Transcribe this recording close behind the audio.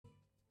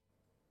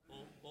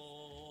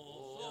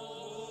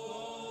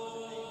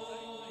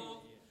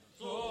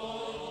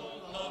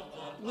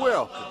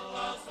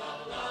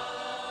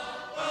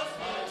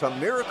to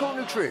Miracle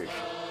Nutrition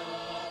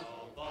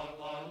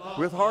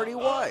with Hardy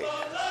White.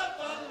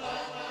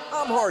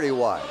 I'm Hardy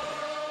White.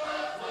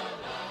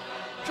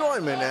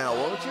 Join me now,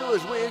 won't you,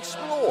 as we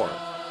explore.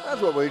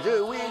 That's what we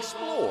do, we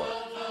explore.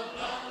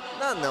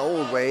 Not in the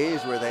old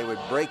ways where they would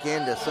break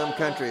into some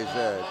countries'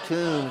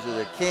 tombs of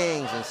the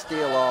kings and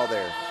steal all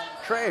their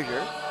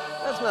treasure.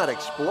 That's not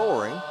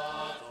exploring.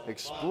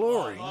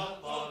 Exploring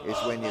is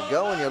when you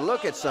go and you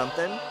look at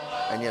something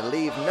and you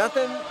leave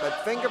nothing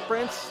but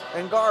fingerprints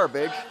and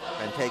garbage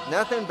and take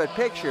nothing but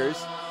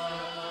pictures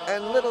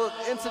and little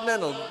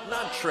incidental,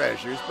 not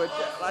treasures, but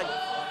like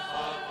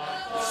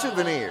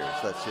souvenirs,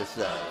 let's just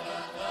say.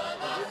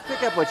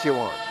 Pick up what you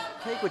want.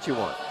 Take what you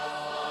want.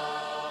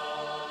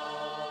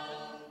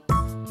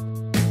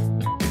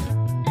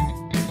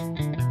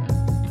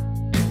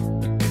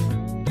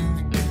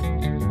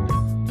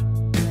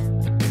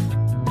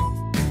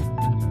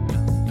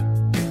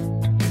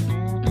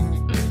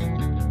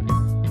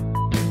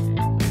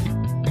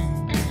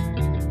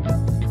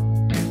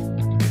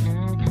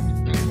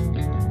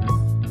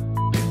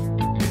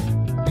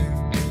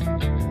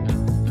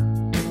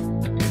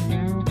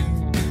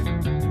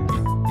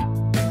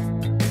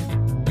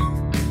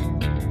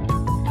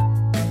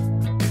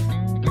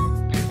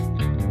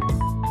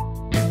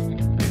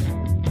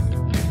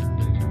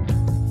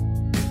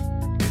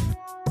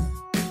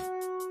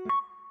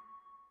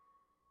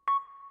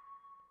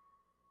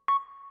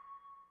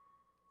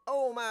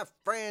 Oh, my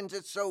friends,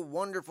 it's so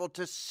wonderful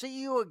to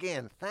see you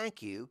again.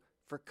 Thank you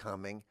for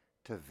coming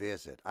to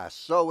visit. I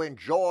so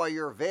enjoy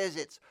your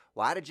visits.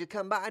 Why did you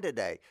come by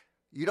today?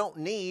 You don't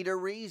need a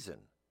reason.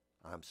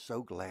 I'm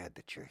so glad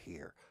that you're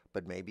here,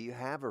 but maybe you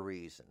have a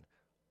reason.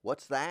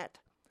 What's that?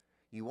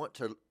 You want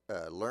to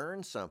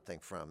learn something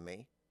from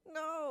me?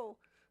 No,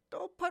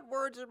 don't put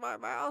words in my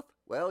mouth.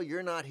 Well,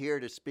 you're not here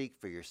to speak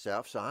for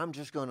yourself, so I'm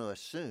just going to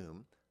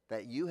assume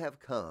that you have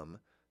come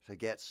to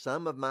get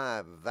some of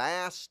my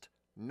vast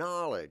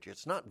knowledge.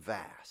 It's not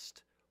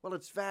vast. Well,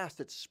 it's vast.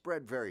 It's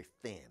spread very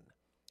thin.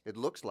 It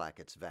looks like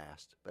it's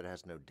vast, but it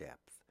has no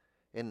depth.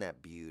 Isn't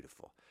that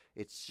beautiful?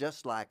 It's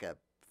just like a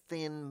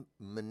thin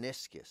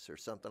meniscus or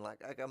something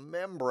like a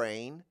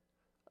membrane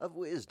of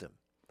wisdom.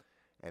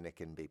 And it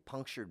can be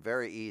punctured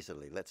very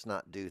easily. Let's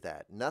not do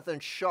that. Nothing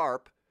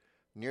sharp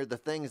near the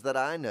things that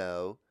I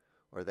know,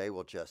 or they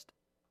will just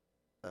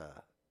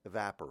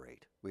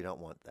evaporate. We don't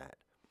want that.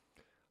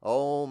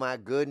 Oh, my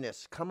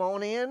goodness. Come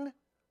on in.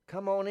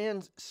 Come on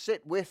in,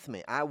 sit with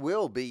me. I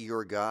will be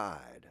your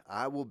guide.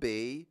 I will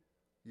be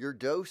your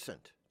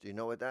docent. Do you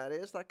know what that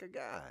is? Like a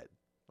guide,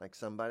 like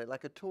somebody,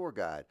 like a tour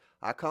guide.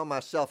 I call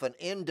myself an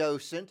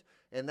indocent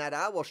in that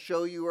I will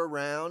show you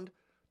around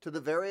to the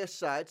various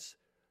sites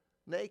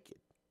naked.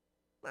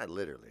 Not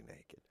literally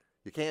naked.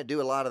 You can't do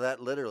a lot of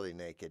that literally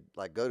naked.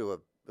 Like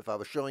if I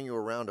was showing you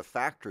around a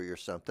factory or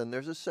something,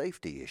 there's a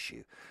safety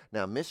issue.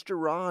 Now, Mr.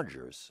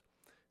 Rogers,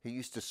 he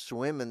used to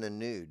swim in the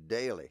nude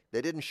daily.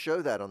 They didn't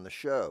show that on the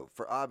show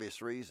for obvious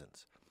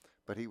reasons.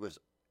 But he was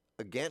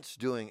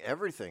against doing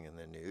everything in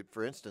the nude.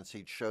 For instance,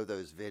 he'd show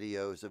those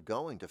videos of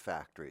going to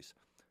factories.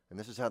 And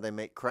this is how they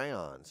make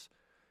crayons.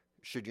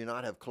 Should you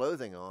not have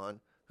clothing on,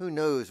 who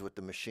knows what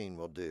the machine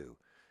will do?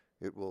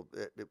 It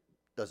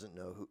doesn't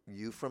know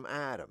you from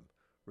Adam.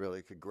 Really,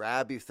 it could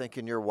grab you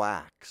thinking you're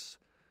wax.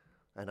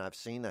 And I've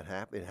seen that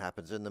happen. It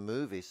happens in the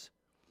movies.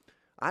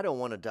 I don't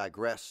want to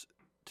digress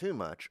too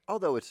much,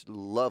 although it's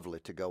lovely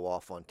to go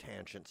off on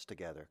tangents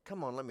together.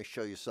 Come on, let me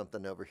show you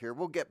something over here.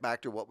 We'll get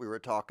back to what we were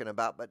talking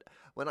about, but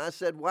when I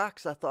said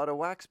wax, I thought of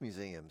wax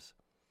museums.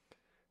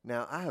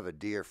 Now, I have a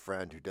dear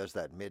friend who does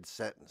that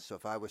mid-sentence, so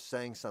if I was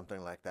saying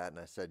something like that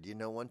and I said, you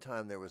know, one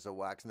time there was a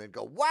wax, and they'd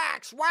go,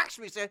 wax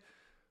museum,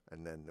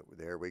 and then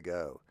there we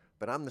go.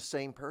 But I'm the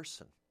same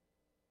person,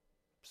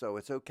 so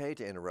it's okay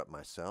to interrupt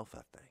myself,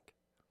 I think.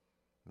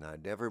 And I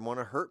never want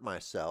to hurt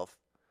myself,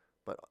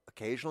 but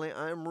occasionally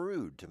I am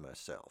rude to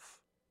myself,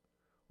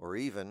 or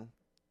even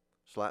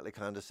slightly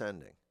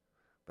condescending,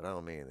 but I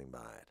don't mean anything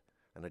by it.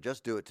 And I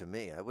just do it to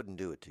me. I wouldn't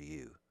do it to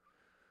you.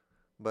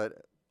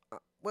 But,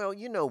 well,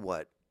 you know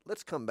what?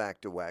 Let's come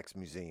back to wax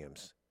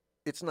museums.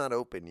 It's not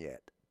open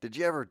yet. Did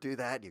you ever do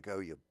that?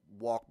 You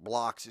walk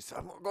blocks. You say,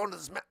 I'm going to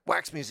this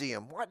wax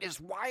museum.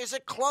 Why is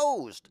it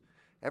closed?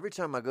 Every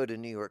time I go to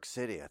New York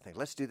City, I think,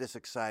 let's do this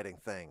exciting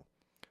thing.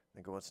 I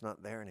go, it's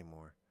not there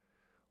anymore.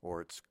 Or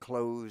it's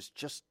closed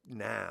just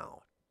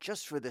now,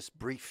 just for this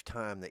brief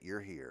time that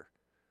you're here.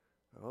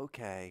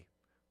 Okay,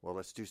 well,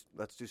 let's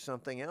do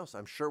something else.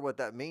 I'm sure what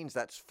that means,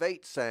 that's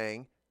fate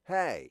saying,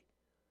 hey,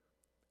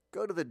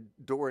 go to the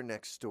door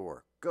next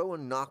door. Go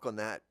and knock on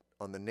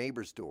the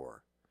neighbor's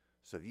door.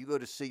 So if you go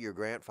to see your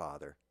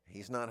grandfather,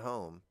 he's not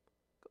home,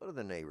 go to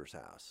the neighbor's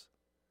house.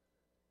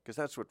 Because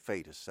that's what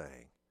fate is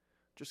saying.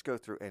 Just go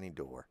through any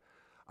door.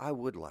 I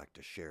would like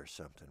to share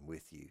something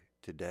with you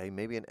today,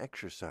 maybe an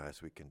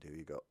exercise we can do.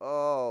 You go,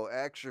 oh,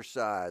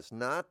 exercise,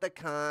 not the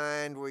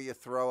kind where you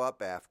throw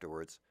up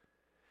afterwards.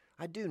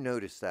 I do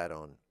notice that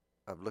I'm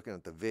looking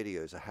at the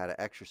videos of how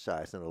to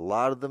exercise, and a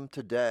lot of them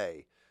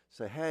today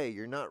say, hey,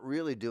 you're not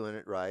really doing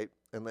it right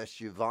unless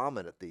you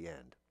vomit at the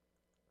end.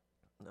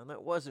 Now,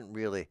 that wasn't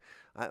really,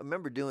 I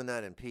remember doing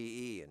that in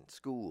PE in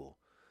school,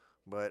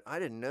 but I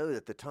didn't know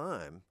at the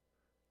time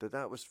that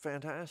that was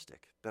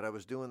fantastic, that I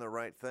was doing the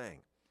right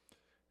thing.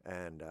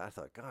 And I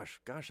thought, gosh,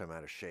 I'm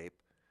out of shape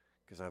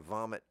because I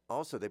vomit.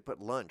 Also, they put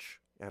lunch.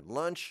 I had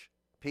lunch,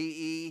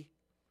 PE,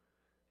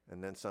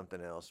 and then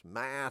something else,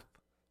 math.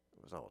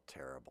 It was all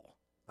terrible.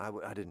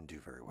 I didn't do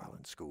very well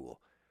in school,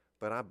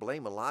 but I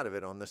blame a lot of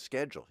it on the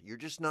schedule. You're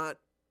just not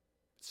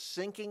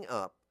syncing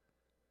up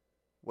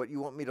what you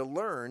want me to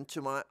learn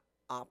to my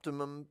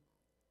optimum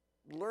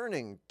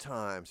learning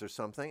times or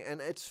something,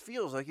 and it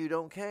feels like you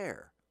don't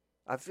care.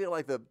 I feel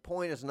like the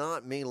point is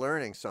not me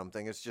learning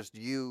something, it's just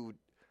you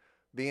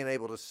being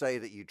able to say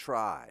that you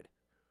tried.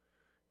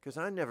 Because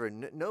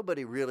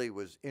nobody really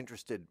was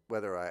interested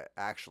whether I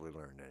actually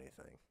learned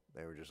anything.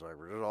 They were just like,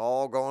 we're just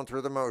all going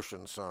through the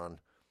motions, son.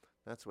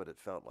 That's what it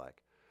felt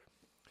like.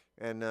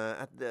 And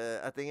at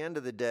the end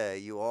of the day,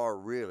 you are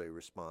really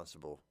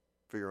responsible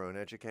for your own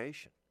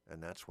education.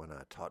 And that's when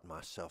I taught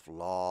myself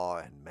law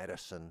and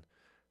medicine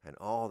and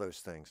all those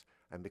things.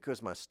 And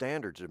because my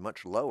standards are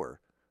much lower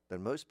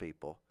than most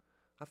people,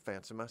 I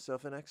fancy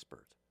myself an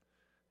expert.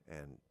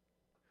 And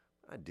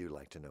I do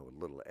like to know a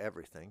little of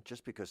everything,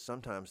 just because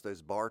sometimes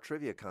those bar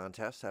trivia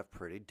contests have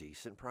pretty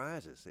decent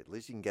prizes. At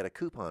least you can get a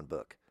coupon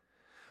book.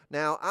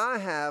 Now, I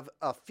have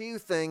a few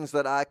things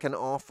that I can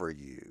offer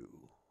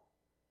you.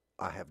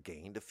 I have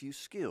gained a few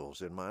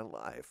skills in my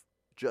life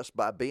just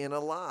by being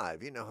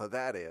alive. You know how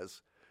that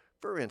is.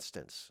 For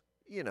instance,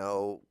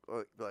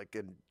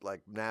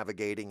 like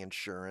navigating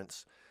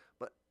insurance,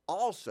 but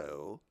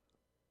also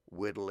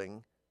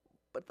whittling,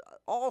 but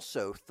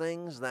also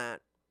things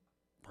that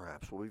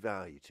perhaps will be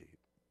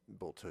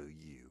valuable to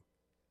you.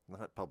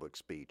 Not public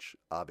speech,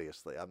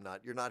 obviously.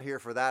 You're not here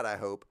for that, I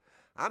hope.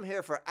 I'm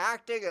here for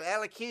acting and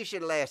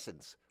elocution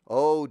lessons.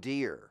 Oh,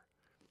 dear.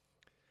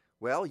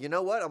 Well, you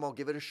know what? I'm going to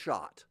give it a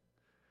shot.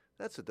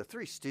 That's what the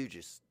Three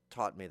Stooges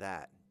taught me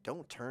that.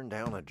 Don't turn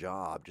down a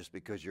job just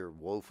because you're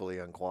woefully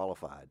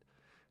unqualified.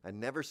 And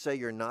never say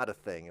you're not a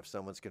thing if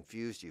someone's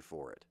confused you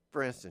for it.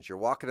 For instance, you're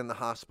walking in the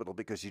hospital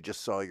because you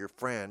just saw your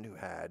friend who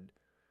had,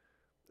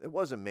 it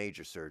wasn't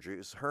major surgery, it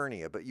was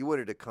hernia, but you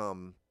wanted to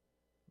come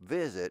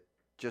visit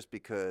just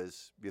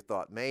because you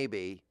thought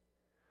maybe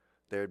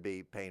there'd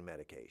be pain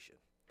medication.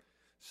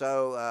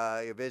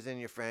 So you're visiting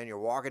your friend, you're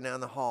walking down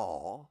the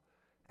hall,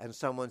 and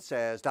someone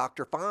says,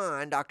 Dr.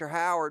 Fine, Dr.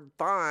 Howard,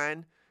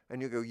 Fine.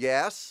 And you go,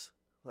 yes,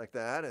 like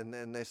that. And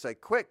then they say,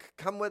 quick,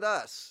 come with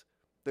us.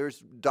 There's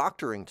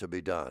doctoring to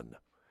be done.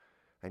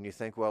 And you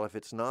think, well, if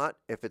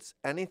it's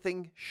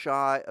anything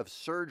shy of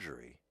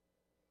surgery,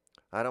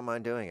 I don't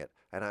mind doing it.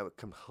 And I would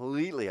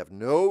completely have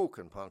no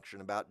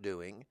compunction about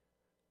doing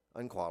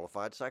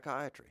unqualified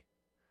psychiatry.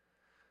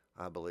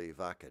 I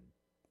believe I could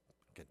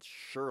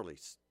surely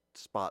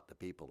spot the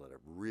people that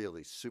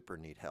really super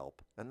need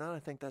help. And then I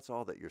think that's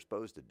all that you're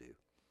supposed to do.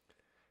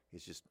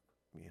 Is just,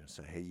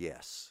 say, hey,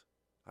 yes,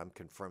 I'm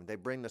confirmed. They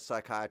bring the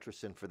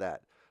psychiatrist in for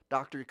that.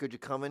 Doctor, could you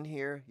come in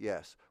here?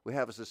 Yes. We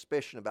have a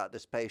suspicion about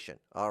this patient.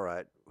 All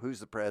right. Who's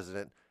the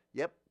president?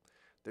 Yep.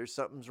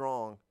 Something's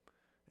wrong.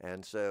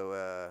 And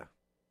so,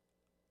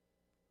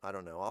 I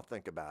don't know. I'll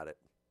think about it.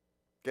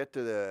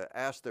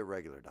 Ask their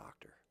regular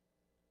doctor.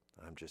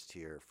 I'm just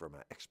here for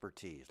my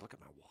expertise. Look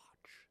at my watch.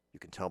 You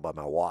can tell by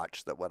my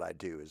watch that what I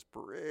do is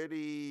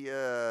pretty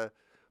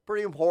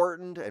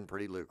important and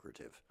pretty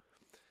lucrative.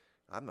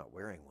 I'm not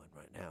wearing one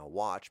right now,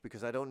 watch,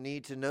 because I don't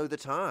need to know the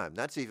time.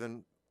 That's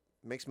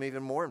makes me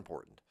even more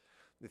important.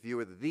 If you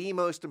were the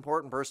most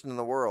important person in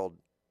the world,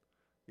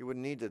 you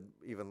wouldn't need to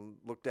even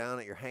look down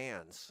at your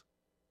hands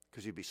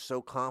because you'd be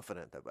so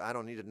confident that I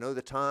don't need to know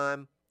the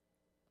time.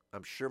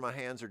 I'm sure my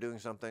hands are doing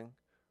something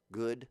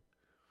good.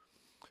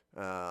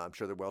 I'm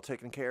sure they're well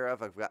taken care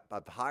of.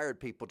 I've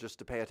hired people just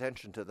to pay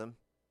attention to them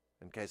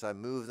in case I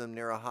move them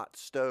near a hot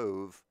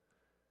stove.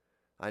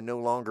 I no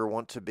longer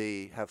want to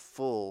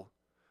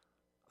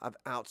I've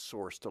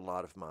outsourced a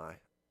lot of my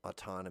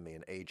autonomy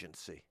and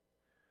agency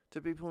to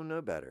people who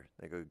know better.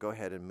 They go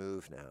ahead and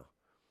move now.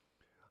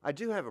 I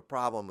do have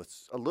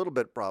a little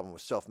bit problem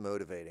with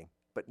self-motivating,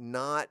 but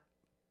not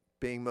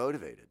being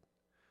motivated.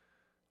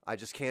 I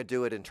just can't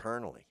do it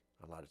internally.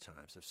 A lot of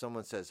times. If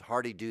someone says,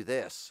 Hardy, do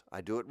this, I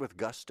do it with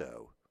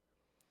gusto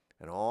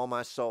and all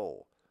my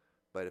soul.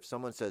 But if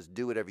someone says,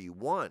 do whatever you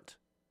want,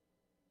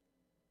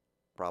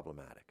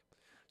 problematic.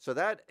 So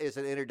that is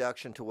an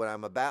introduction to what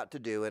I'm about to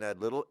do in a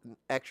little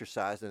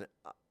exercise. And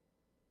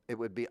it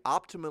would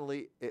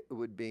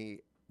be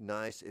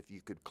nice if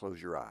you could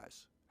close your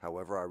eyes.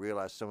 However, I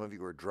realize some of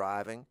you are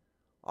driving.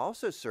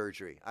 Also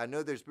surgery. I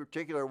know there's a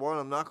particular one.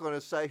 I'm not going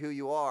to say who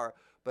you are.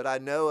 But I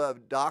know a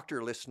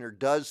doctor listener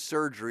does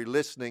surgery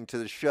listening to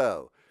the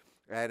show.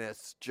 And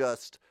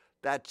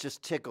that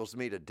just tickles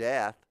me to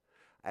death.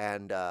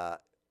 And the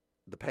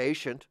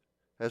patient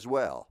as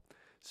well.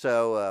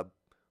 So,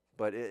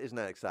 but isn't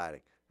that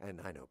exciting?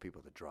 And I know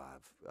people that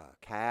drive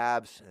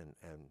cabs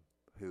and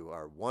who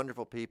are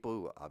wonderful people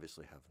who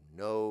obviously have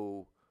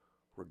no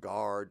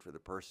regard for the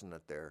person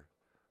that they're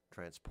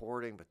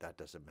transporting. But that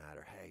doesn't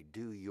matter. Hey,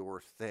 do your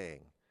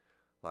thing.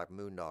 like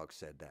Moondog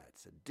said that.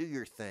 Said, do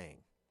your thing.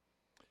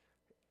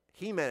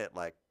 He meant it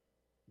like,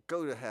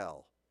 go to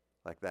hell,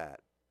 like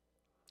that.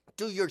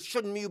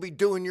 Shouldn't you be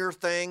doing your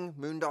thing?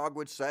 Moondog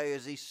would say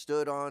as he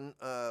stood on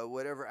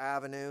whatever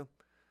avenue.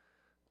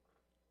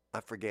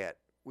 I forget.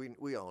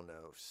 We all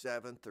know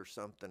 7th or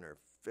something or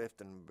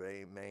 5th and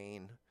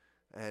Main,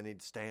 and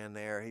he'd stand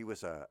there. He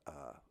was a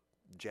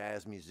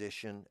jazz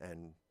musician,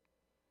 and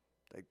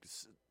they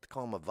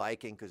call him a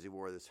Viking because he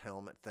wore this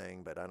helmet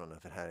thing, but I don't know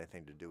if it had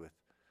anything to do with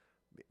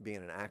being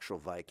an actual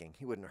Viking.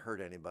 He wouldn't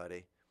hurt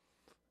anybody.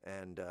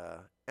 And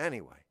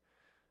anyway,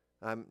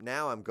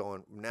 now I'm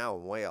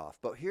way off.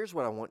 But here's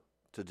what I want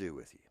to do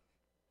with you.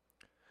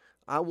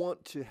 I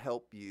want to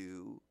help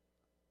you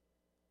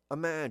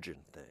imagine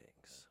things.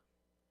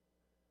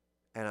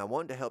 And I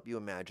want to help you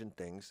imagine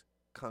things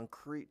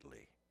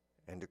concretely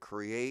and to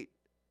create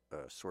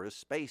sort of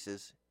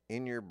spaces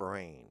in your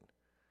brain.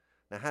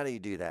 Now, how do you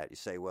do that? You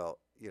say, well,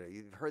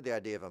 you've heard the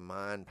idea of a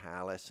mind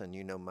palace, and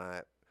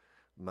my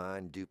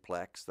mind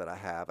duplex that I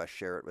have. I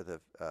share it with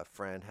a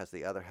friend, has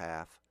the other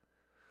half.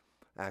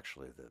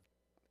 Actually,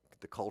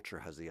 the culture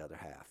has the other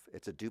half.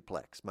 It's a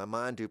duplex. My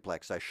mind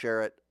duplex, I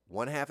share it.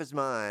 One half is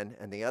mine,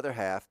 and the other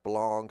half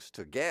belongs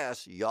to,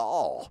 guess,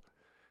 y'all,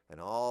 and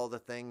all the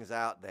things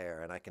out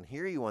there. And I can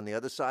hear you on the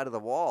other side of the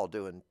wall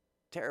doing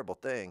terrible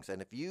things.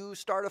 And if you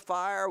start a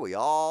fire, we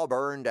all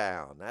burn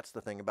down. That's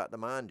the thing about the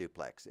mind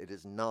duplex. It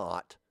is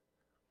not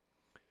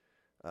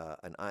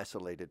an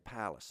isolated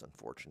palace,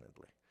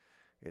 unfortunately.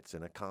 It's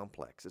in a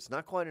complex. It's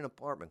not quite an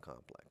apartment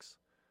complex.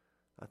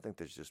 I think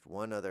there's just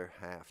one other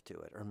half to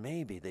it. Or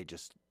maybe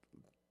there's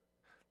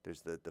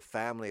the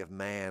family of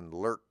man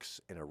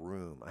lurks in a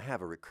room. I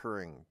have a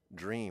recurring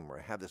dream where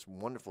I have this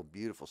wonderful,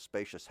 beautiful,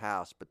 spacious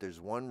house, but there's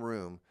one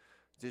room.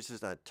 This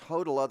is a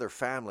total other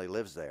family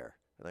lives there.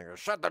 And they go,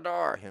 shut the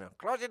door,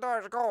 close the door,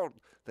 it's cold.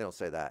 They don't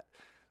say that.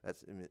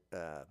 That's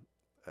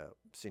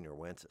Senior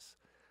Wences.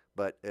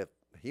 But if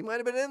he might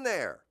have been in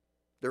there.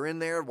 They're in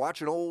there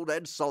watching old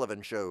Ed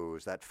Sullivan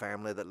shows, that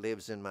family that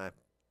lives in my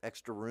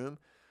extra room.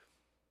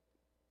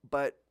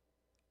 And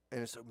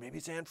so maybe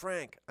it's Anne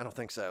Frank. I don't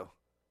think so.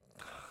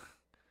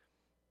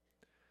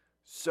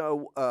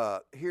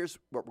 So here's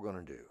what we're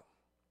going to do.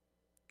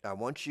 I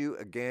want you,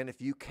 again,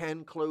 if you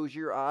can close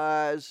your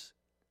eyes,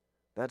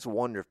 that's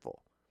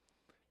wonderful.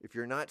 If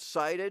you're not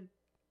sighted,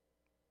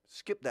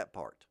 skip that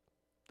part.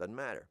 Doesn't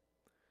matter.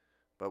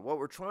 But what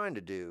we're trying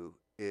to do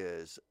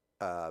is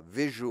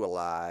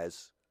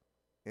visualize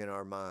in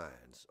our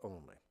minds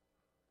only.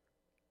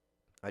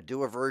 I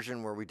do a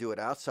version where we do it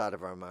outside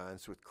of our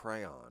minds with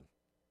crayon.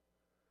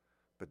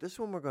 But this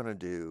one we're going to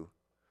do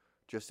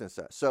just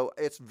inside. So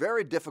it's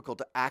very difficult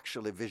to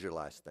actually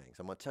visualize things.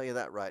 I'm going to tell you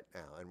that right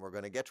now. And we're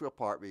going to get to a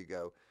part where you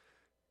go,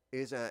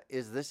 is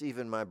this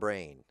even my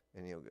brain?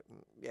 And you'll go,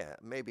 yeah,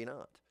 maybe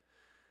not.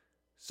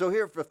 So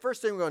here, the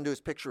first thing we're going to do is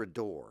picture a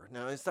door.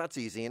 Now, that's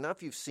easy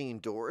enough. You've seen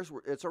doors.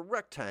 It's a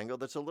rectangle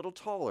that's a little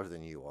taller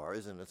than you are,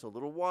 isn't it? It's a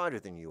little wider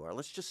than you are.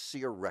 Let's just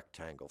see a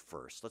rectangle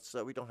first.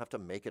 We don't have to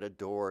make it a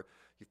door.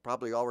 You've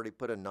probably already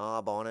put a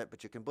knob on it,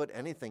 but you can put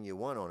anything you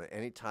want on it,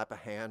 any type of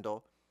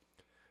handle.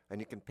 And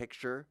you can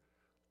picture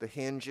the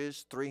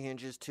hinges, 3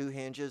 hinges, 2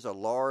 hinges, a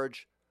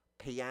large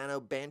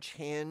piano bench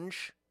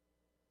hinge.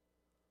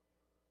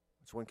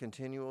 It's one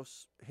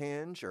continuous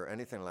hinge or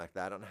anything like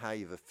that. I don't know how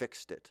you've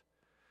affixed it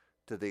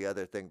to the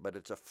other thing, but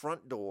it's a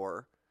front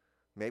door.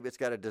 Maybe it's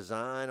got a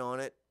design on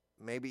it.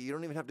 Maybe you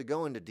don't even have to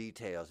go into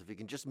details. If you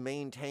can just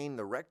maintain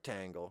the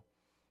rectangle,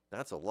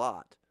 that's a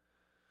lot.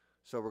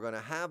 So we're going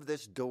to have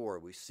this door.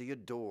 We see a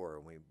door,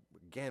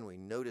 and we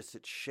notice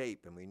its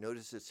shape, and we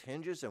notice its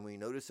hinges, and we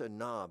notice a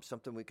knob,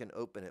 something we can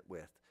open it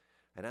with.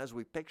 And as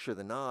we picture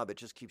the knob, it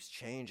just keeps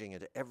changing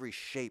into every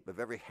shape of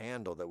every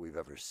handle that we've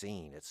ever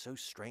seen. It's so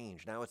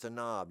strange. Now it's a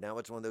knob. Now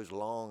it's one of those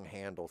long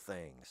handle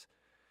things.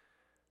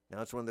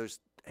 Now it's one of those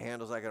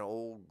handles like an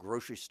old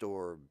grocery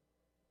store,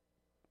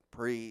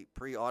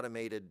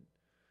 pre-automated.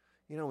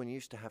 When you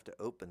used to have to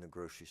open the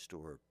grocery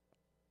store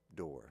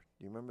door.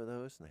 Do you remember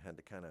those? And they had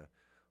the kind of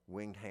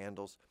winged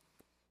handles.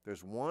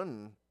 There's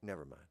one,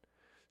 never mind.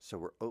 So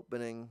we're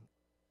opening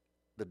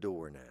the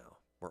door now.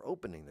 We're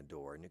opening the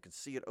door, and you can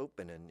see it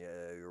open, and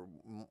you're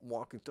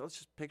walking through. Let's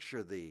just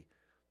picture the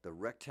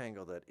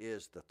rectangle that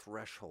is the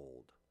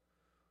threshold.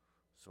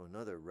 So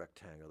another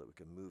rectangle that we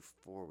can move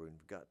forward.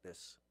 We've got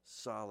this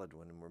solid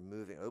one, and we're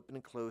moving. Open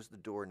and close the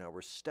door. Now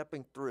we're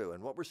stepping through,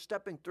 and what we're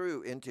stepping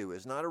through into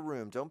is not a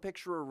room. Don't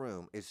picture a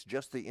room. It's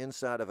just the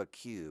inside of a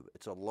cube.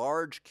 It's a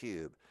large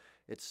cube.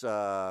 It's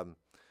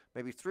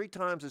maybe 3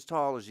 times as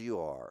tall as you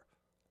are.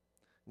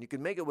 And you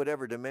can make it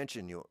whatever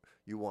dimension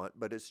you want,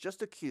 but it's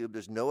just a cube.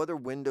 There's no other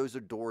windows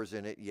or doors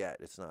in it yet.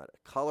 It's not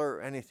a color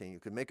or anything. You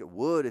can make it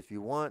wood if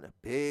you want. A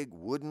big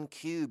wooden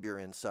cube you're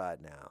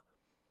inside now.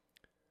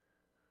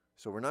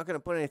 So we're not going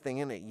to put anything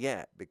in it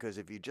yet, because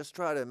if you just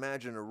try to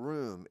imagine a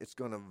room, it's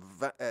going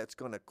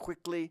to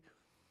quickly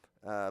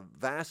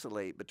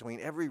vacillate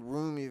between every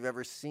room you've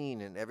ever seen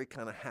in every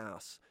kind of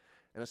house.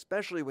 And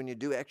especially when you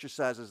do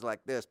exercises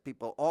like this,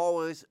 people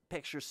always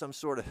picture some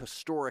sort of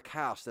historic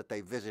house that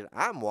they visit.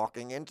 I'm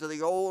walking into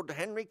the old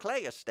Henry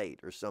Clay estate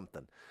or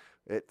something.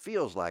 It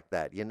feels like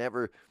that.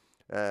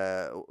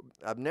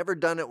 I've never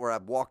done it where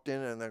I've walked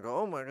in and they go,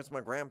 oh my, it's my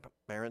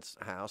grandparents'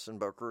 house in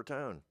Boca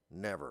Raton.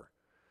 Never.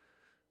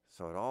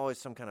 So it's always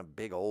some kind of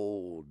big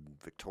old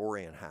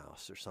Victorian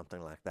house or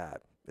something like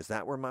that. Is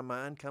that where my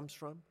mind comes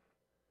from?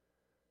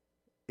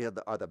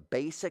 Are the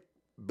basic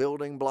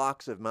building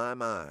blocks of my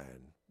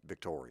mind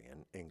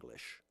Victorian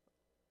English?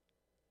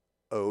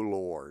 Oh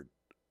Lord,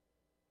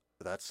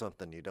 that's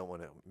something you don't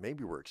want to.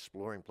 Maybe we're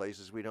exploring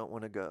places we don't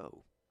want to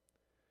go.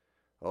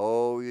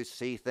 Oh, you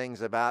see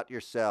things about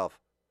yourself,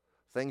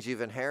 things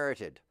you've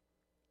inherited.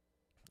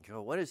 You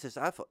go, what is this?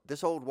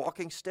 This old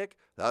walking stick?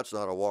 That's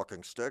not a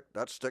walking stick.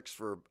 That stick's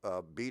for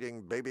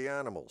beating baby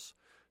animals.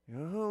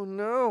 Oh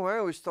no, I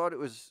always thought it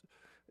was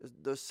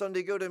the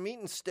Sunday go to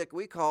meeting stick,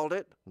 we called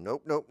it.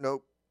 Nope.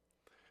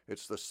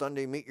 It's the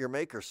Sunday meet your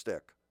maker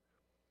stick.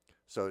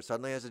 So it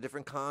suddenly has a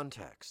different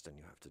context, and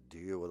you have to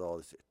deal with all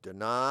this.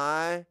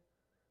 Deny,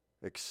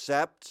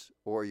 accept,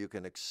 or you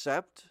can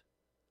accept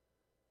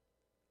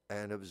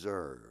and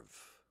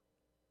observe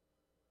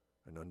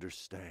and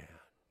understand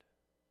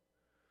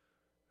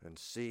and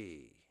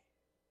see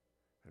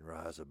and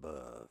rise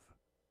above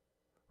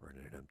or in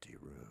an empty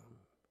room.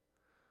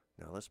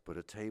 Now let's put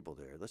a table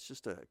there.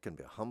 It can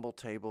be a humble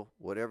table,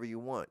 whatever you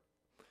want.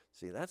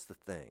 See, that's the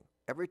thing.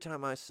 Every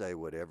time I say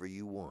whatever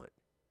you want,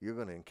 you're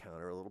going to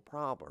encounter a little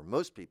problem.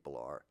 Most people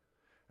are.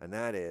 And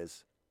that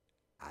is,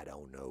 I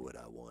don't know what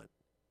I want.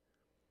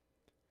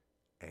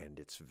 And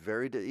it's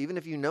even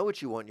if you know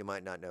what you want, you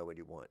might not know what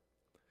you want.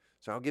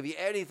 So I'll give you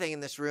anything in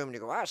this room, and you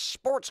go,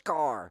 sports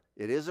car.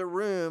 It is a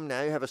room.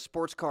 Now you have a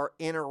sports car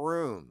in a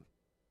room.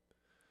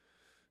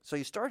 So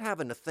you start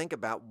having to think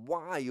about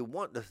why you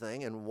want the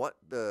thing and what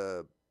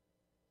the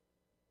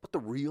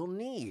real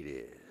need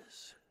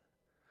is.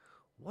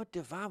 What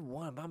if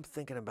I'm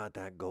thinking about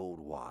that gold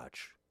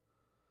watch?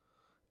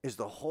 Is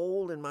the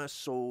hole in my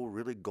soul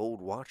really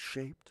gold watch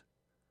shaped?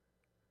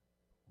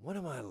 What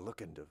am I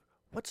looking to?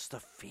 What's the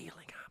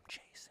feeling I'm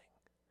chasing?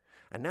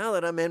 And now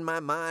that I'm in my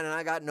mind and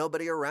I got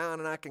nobody around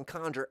and I can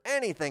conjure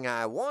anything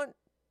I want,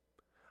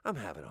 I'm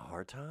having a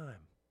hard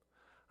time.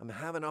 I'm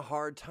having a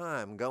hard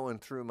time going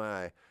through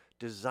my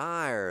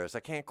desires. I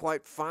can't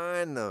quite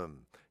find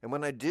them. And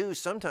when I do,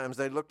 sometimes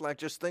they look like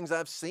just things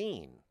I've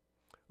seen.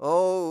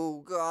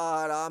 Oh,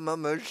 God, I'm a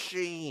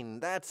machine.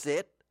 That's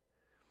it.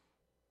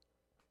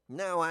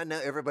 Now I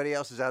know everybody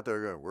else is out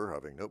there going, we're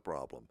having no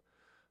problem.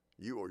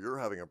 You're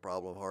having a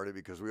problem, Hardy,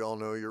 because we all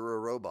know you're a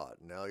robot.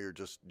 Now you're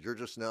just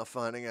now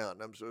finding out,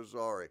 and I'm so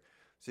sorry.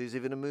 See, there's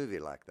even a movie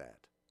like that.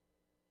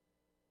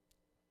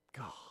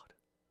 God,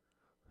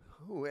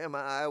 who am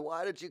I?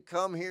 Why did you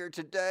come here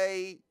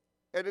today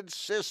and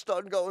insist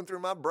on going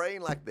through my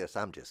brain like this?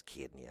 I'm just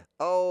kidding you.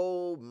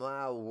 Oh,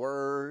 my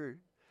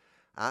word.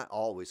 I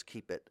always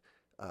keep it.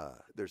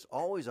 There's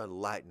always a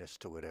lightness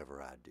to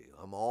whatever I do.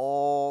 I'm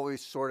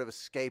always sort of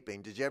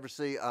escaping. Did you ever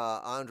see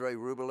Andrei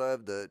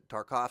Rublev, the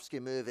Tarkovsky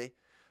movie?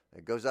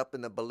 It goes up in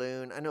the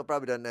balloon. I know it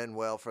probably doesn't end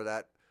well for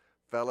that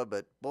fella,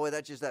 but boy,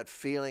 that's just that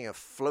feeling of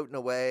floating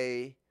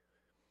away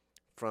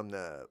from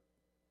the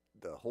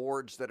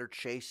hordes that are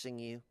chasing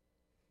you.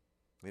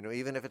 You know,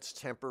 even if it's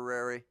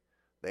temporary,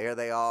 there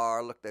they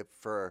are. Look,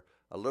 for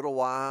a little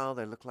while,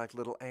 they look like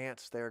little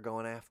ants there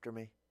going after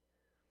me.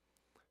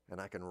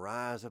 And I can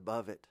rise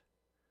above it.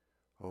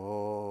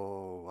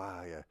 Oh,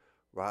 wow, yeah.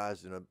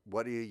 Rise.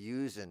 What are you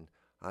using?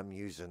 I'm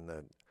using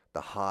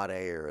the hot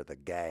air, the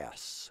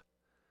gas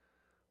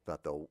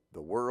that the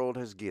world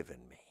has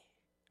given me.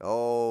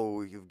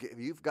 Oh,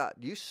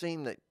 you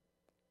seem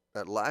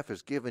that life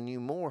has given you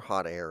more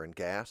hot air and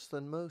gas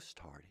than most,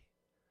 Hardy.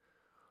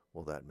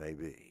 Well, that may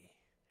be.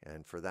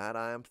 And for that,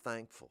 I am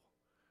thankful.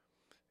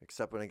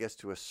 Except when it gets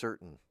to a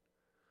certain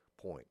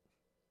point.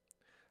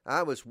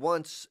 I was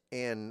once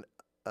in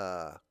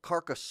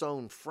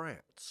Carcassonne,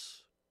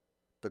 France,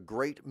 the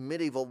great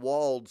medieval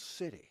walled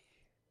city.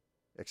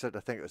 Except I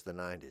think it was the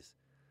 90s.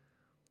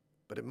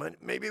 But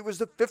maybe it was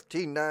the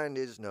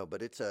 1590s. No,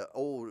 but it's an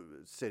old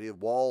city, a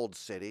walled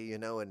city, you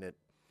know, and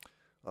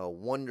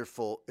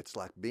wonderful. It's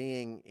like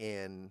being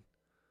in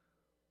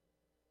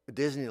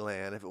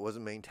Disneyland if it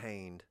wasn't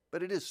maintained.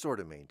 But it is sort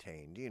of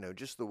maintained, you know,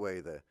 just the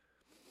way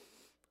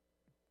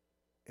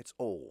it's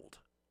old.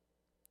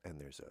 And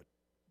there's a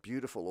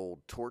beautiful old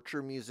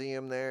torture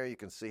museum there. You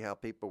can see how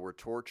people were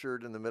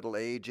tortured in the Middle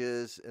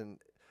Ages and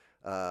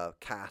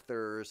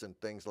Cathars and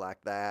things like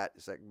that.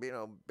 It's like, you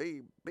know,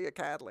 be a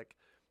Catholic.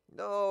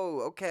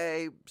 No,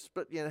 okay,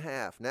 split you in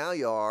half. Now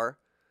you are.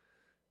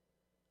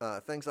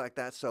 Things like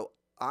that. So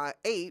I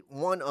ate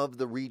one of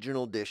the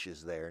regional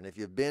dishes there. And if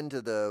you've been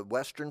to the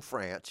Western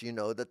France, you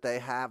know that they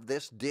have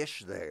this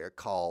dish there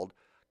called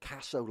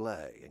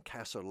cassoulet. And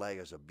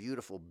cassoulet is a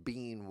beautiful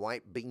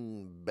white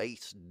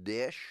bean-based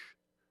dish.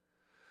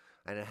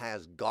 And it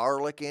has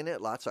garlic in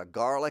it, lots of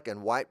garlic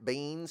and white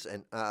beans,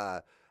 and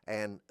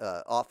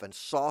often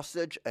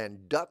sausage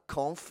and duck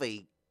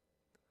confit.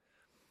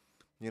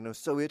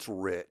 So it's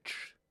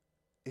rich.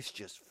 It's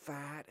just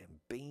fat and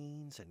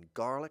beans and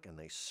garlic, and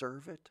they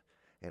serve it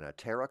in a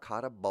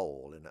terracotta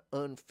bowl, in an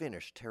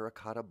unfinished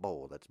terracotta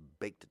bowl that's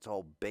baked. It's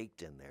all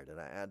baked in there. Did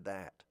I add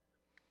that?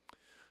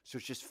 So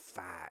it's just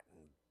fat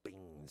and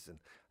beans,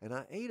 and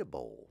I ate a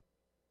bowl,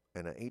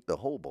 and I ate the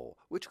whole bowl,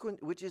 which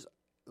is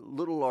a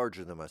little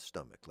larger than my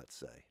stomach, let's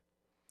say.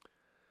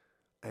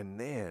 And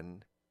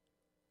then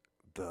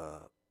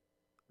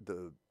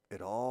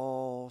it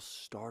all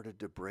started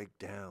to break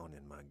down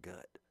in my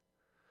gut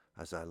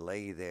as I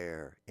lay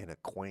there in a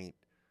quaint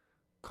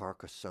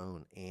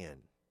Carcassonne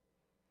inn,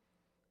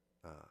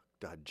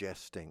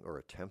 digesting or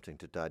attempting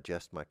to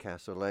digest my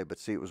cassoulet. But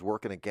see, it was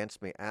working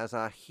against me as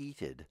I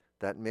heated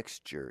that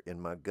mixture in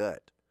my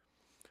gut.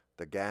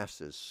 The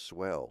gases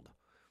swelled,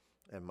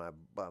 and my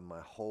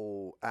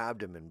whole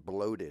abdomen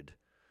bloated,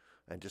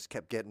 and just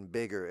kept getting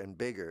bigger and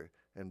bigger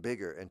and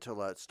bigger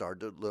until it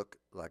started to look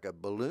like a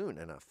balloon.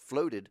 And I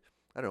floated.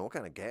 I don't know what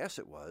kind of gas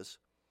it was.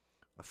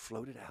 I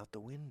floated out the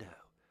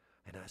window,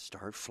 and I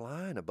started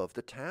flying above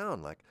the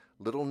town like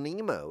little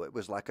Nemo. It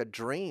was like a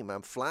dream.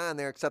 I'm flying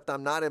there, except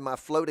I'm not in my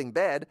floating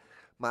bed,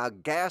 my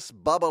gas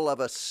bubble of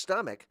a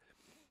stomach.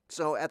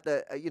 So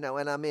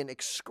and I'm in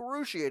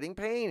excruciating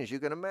pain, as you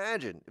can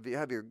imagine. If you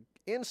have your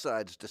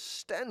insides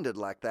distended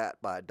like that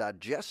by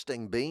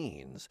digesting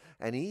beans,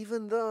 and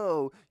even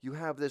though you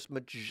have this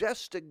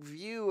majestic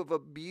view of a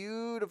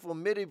beautiful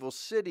medieval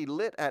city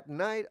lit at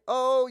night,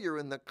 you're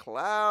in the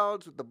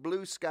clouds with the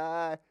blue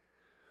sky.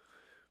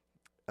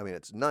 I mean,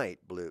 it's night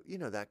blue,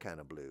 that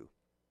kind of blue.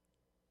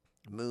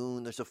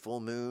 Moon, there's a full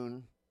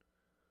moon.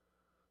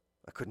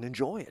 I couldn't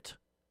enjoy it.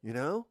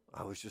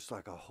 I was just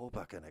like, I hope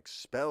I can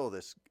expel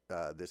this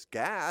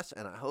gas,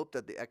 and I hope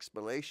that the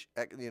expellation,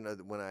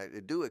 when I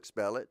do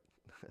expel it,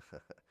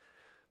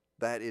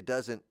 that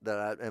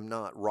I am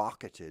not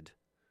rocketed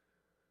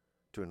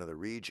to another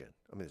region.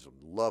 I mean, there's some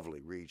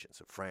lovely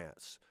regions of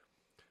France.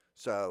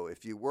 So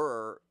if you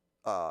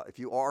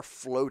are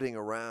floating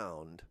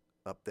around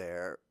up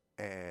there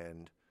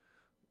and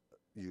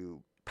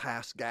you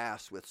pass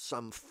gas with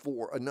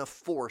enough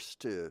force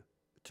to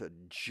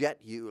jet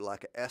you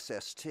like a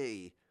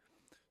SST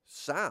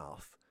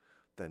south,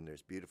 then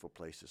there's beautiful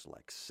places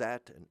like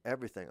Sète and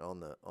everything on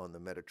the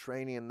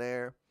Mediterranean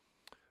there.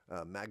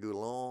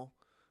 Maguelone,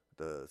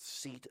 the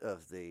seat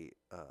of the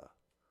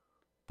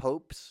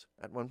popes.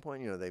 At one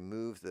point, they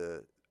moved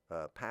the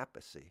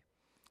papacy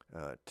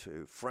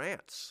to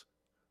France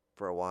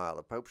for a while.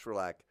 The popes were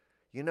like,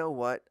 you know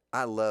what?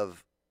 I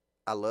love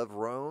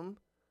Rome,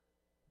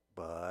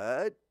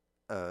 but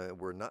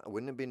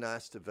wouldn't it be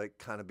nice to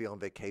kind of be on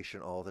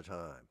vacation all the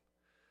time?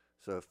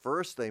 So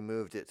first they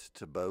moved it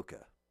to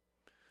Boca.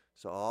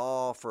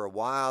 So for a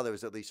while there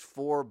was at least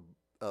 4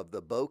 of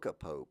the Boca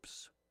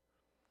popes.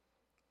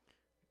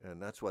 And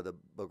that's why the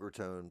Boca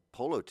Raton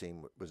polo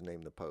team was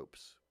named the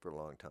Popes for a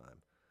long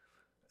time.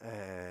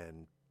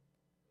 And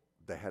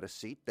they had a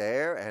seat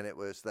there, and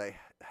they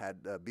had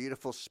a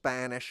beautiful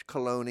Spanish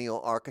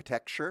colonial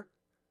architecture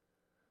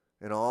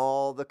and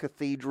all the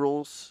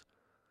cathedrals.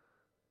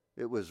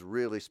 It was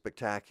really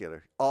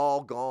spectacular.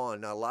 All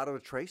gone. Now, a lot of the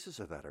traces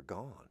of that are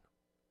gone,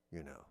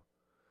 They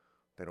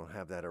don't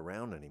have that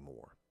around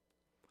anymore.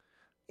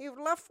 You've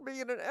left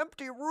me in an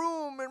empty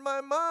room in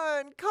my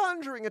mind,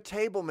 conjuring a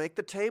table. Make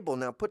the table.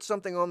 Now put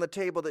something on the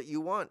table that you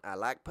want. I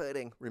like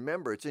pudding.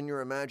 Remember, it's in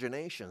your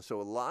imagination.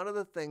 So a lot of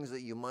the things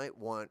that you might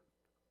want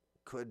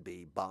could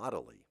be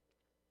bodily.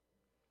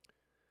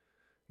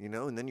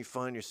 And then you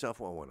find yourself,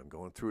 well, when I'm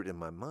going through it in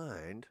my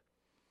mind,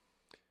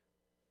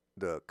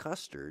 the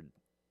custard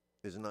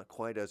is not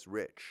quite as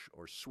rich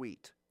or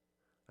sweet.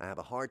 I have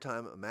a hard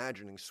time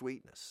imagining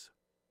sweetness.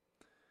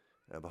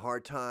 I have a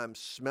hard time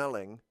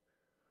smelling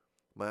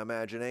my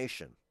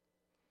imagination.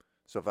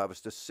 So if I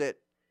was to sit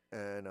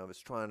and I was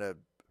trying to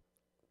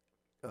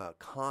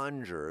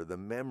conjure the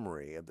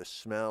memory of the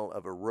smell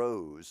of a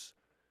rose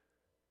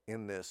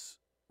in this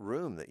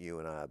room that you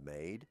and I have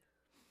made,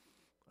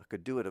 I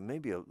could do it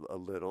maybe a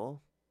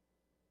little,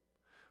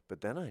 but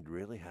then I'd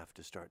really have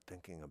to start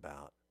thinking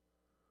about,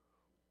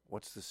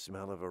 what's the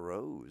smell of a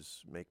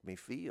rose make me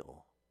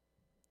feel?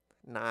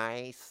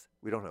 Nice.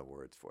 We don't have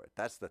words for it.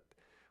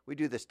 We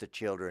do this to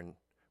children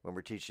when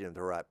we're teaching them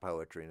to write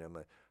poetry, and I'm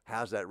like,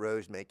 how's that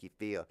rose make you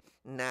feel?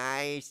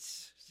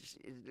 Nice.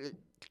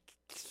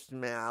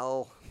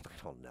 Smell.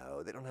 I don't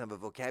know. They don't have a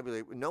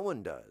vocabulary. No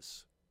one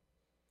does.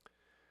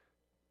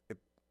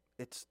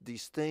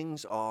 These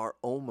things are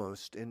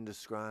almost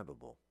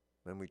indescribable.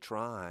 And we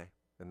try,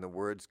 and the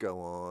words go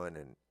on,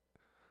 and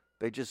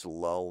they just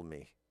lull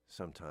me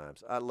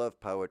sometimes. I love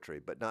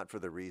poetry, but not for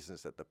the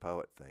reasons that the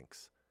poet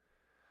thinks.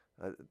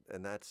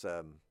 And that's,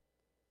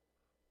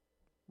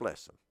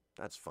 bless them.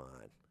 That's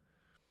fine.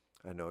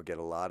 I know I get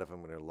a lot of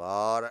them, and a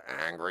lot of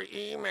angry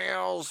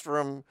emails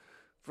from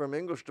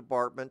English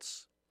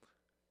departments,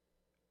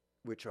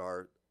 which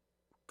are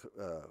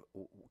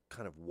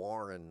kind of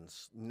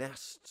warrens,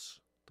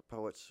 nests. The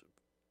poets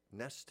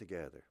nest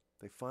together.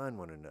 They find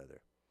one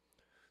another.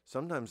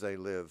 Sometimes they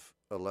live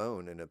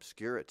alone in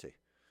obscurity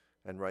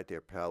and write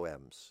their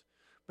poems.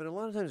 But a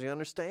lot of times you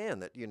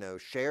understand that,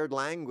 shared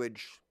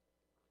language,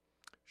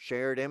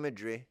 shared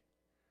imagery,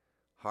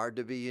 hard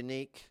to be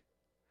unique.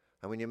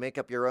 And when you make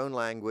up your own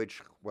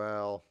language,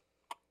 well,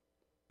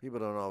 people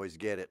don't always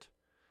get it.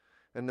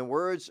 In the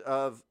words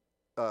of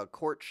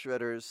Kurt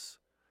Schwitters,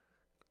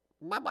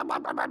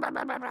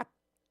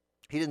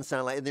 he didn't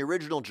sound like, in the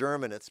original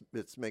German, it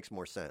makes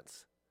more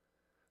sense,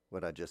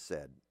 what I just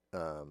said.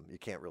 You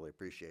can't really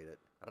appreciate it.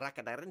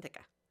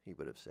 He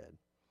would have said.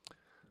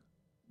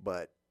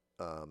 But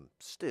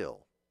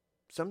still,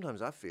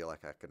 sometimes I feel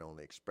like I can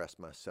only express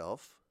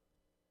myself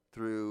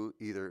through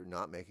either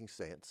not making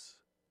sense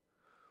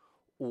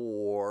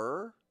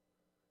or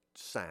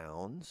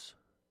sounds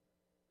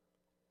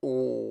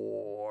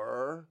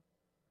or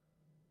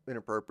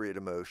inappropriate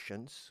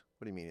emotions.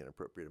 What do you mean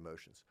inappropriate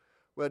emotions?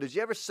 Well, did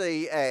you ever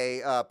see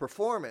a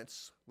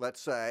performance, let's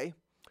say,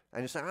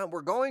 and you say,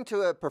 we're going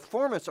to a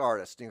performance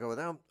artist, and you go with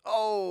them,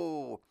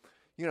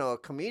 a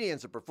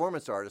comedian's a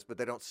performance artist, but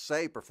they don't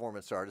say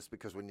performance artist,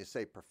 because when you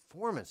say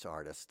performance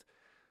artist,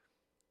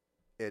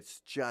 it's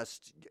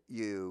just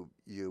you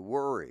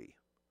worry,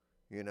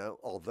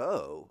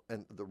 although,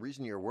 and the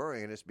reason you're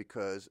worrying is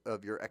because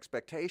of your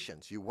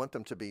expectations. You want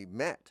them to be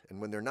met, and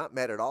when they're not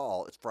met at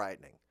all, it's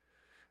frightening.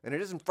 And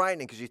it isn't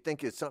frightening because you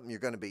think it's something you're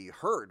going to be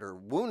hurt or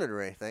wounded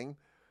or anything.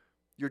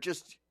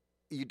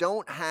 You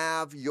don't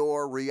have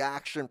your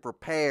reaction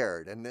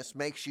prepared, and this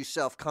makes you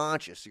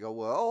self-conscious. You go,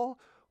 well,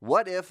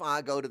 what if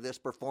I go to this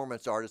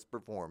performance artist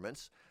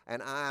performance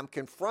and I'm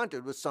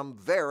confronted with some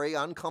very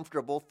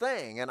uncomfortable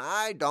thing, and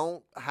I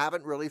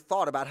haven't really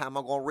thought about how I'm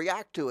going to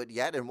react to it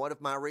yet, and what if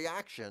my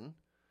reaction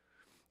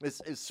is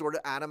sort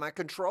of out of my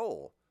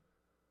control?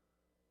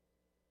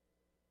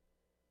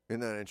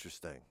 Isn't that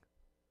interesting?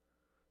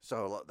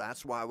 So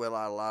that's why we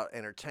allow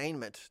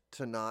entertainment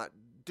to not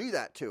do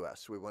that to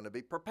us. We want to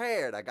be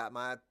prepared. I got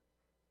my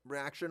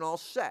reaction all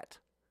set.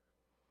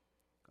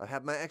 I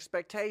have my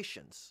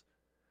expectations.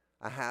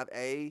 I have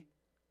a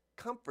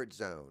comfort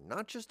zone,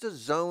 not just a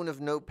zone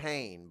of no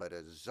pain, but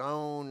a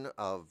zone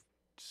of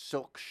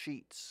silk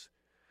sheets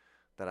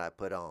that I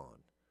put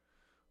on.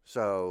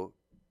 So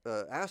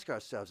ask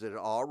ourselves, is it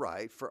all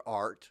right for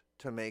art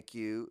to make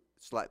you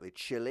slightly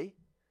chilly?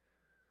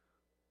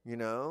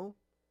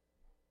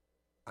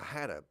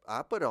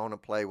 I put on a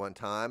play one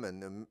time in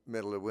the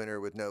middle of winter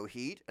with no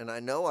heat, and I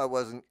know I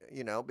wasn't,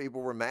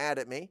 people were mad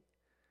at me,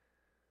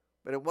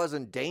 but it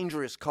wasn't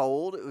dangerous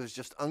cold. It was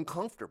just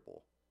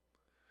uncomfortable.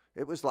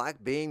 It was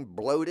like being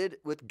bloated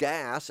with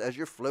gas as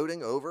you're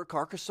floating over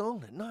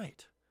Carcassonne at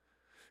night.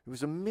 It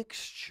was a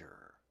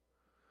mixture.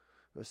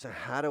 It was,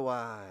 how do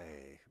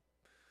I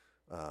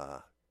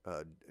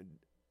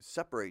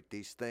separate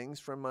these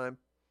things from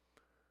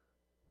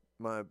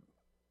my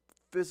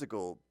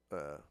physical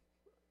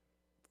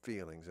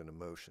feelings and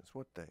emotions?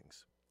 What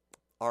things?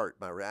 Art,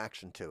 my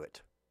reaction to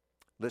it.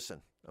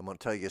 Listen, I'm going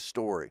to tell you a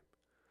story.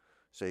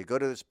 So you go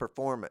to this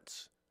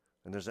performance,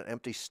 and there's an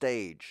empty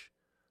stage,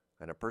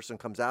 and a person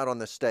comes out on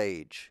the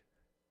stage,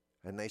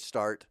 and they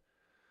start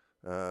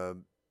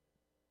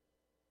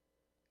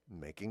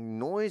making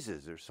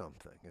noises or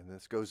something. And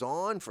this goes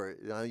on for,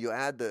 you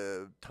add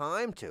the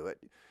time to it.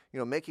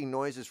 Making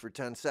noises for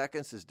 10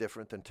 seconds is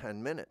different than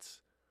 10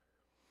 minutes.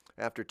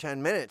 After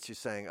 10 minutes, you're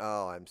saying,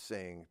 I'm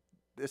seeing,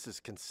 this is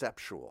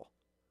conceptual.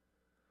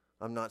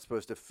 I'm not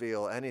supposed to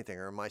feel anything,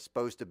 or am I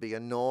supposed to be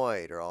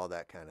annoyed, or all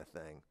that kind of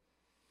thing.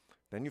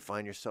 Then you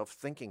find yourself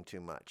thinking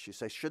too much. You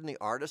say, shouldn't the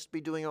artist be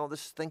doing all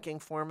this thinking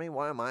for me?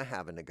 Why am I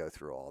having to go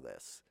through all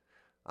this?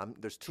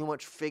 There's too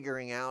much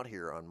figuring out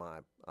here on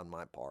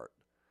my part.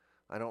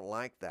 I don't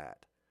like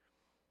that.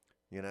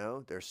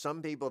 There's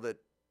some people that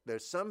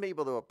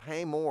will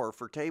pay more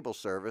for table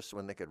service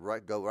when they could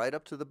go right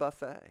up to the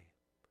buffet.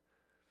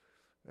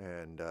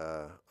 And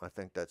I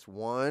think that's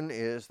one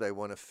is they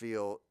want to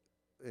feel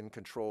in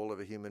control of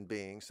a human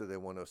being, so they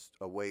want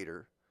a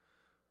waiter.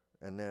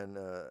 And then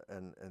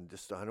and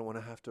just I don't want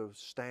to have to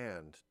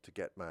stand to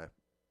get my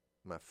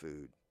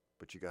food.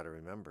 But you got to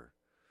remember,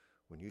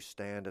 when you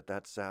stand at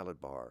that salad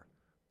bar,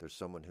 there's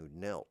someone who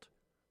knelt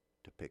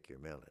to pick your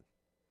melon.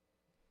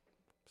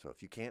 So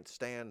if you can't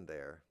stand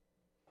there,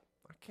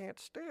 I can't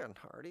stand,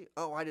 Hardy.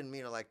 Oh, I didn't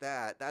mean it like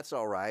that. That's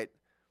all right.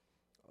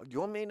 You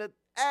want me to?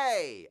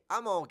 Hey,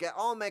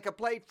 I'll make a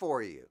plate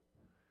for you.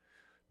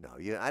 No,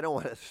 I don't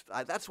want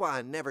to. That's why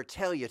I never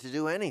tell you to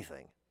do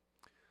anything.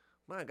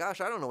 My gosh,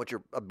 I don't know what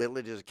your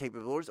abilities,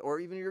 capabilities, or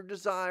even your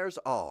desires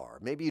are.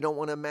 Maybe you don't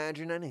want to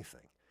imagine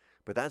anything.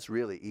 But that's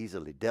really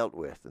easily dealt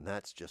with, and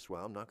that's just,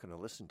 I'm not going to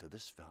listen to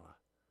this fella.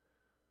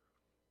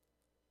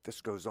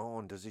 This goes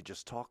on. Does he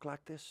just talk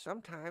like this?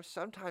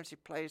 Sometimes he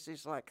plays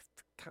these like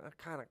kind of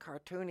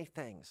cartoony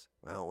things.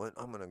 Well,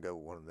 I'm going to go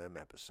one of them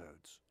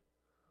episodes.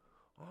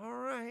 All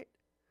right.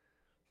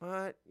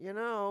 But,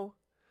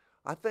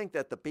 I think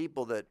that the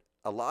people that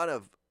a lot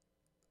of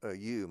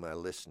you, my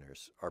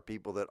listeners, are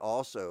people that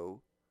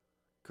also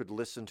could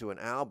listen to an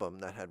album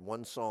that had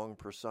one song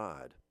per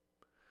side.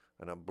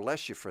 And I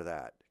bless you for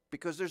that.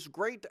 Because there's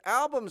great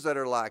albums that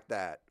are like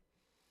that.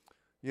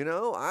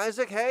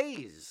 Isaac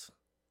Hayes.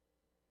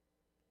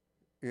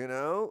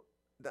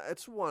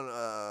 That's one.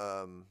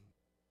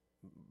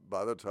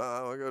 By the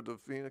time I go to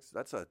Phoenix,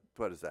 that's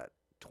what is that?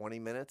 20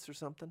 minutes or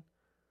something?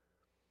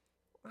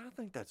 I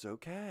think that's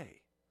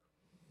okay.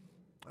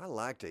 I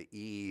like to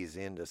ease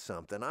into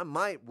something. I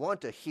might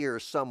want to hear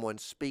someone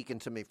speaking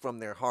to me from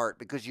their heart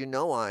because you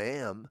know I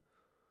am.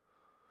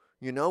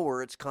 You know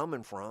where it's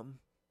coming from.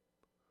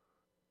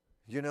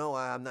 You know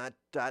I'm not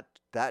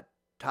that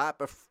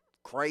type of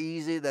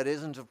crazy that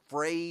isn't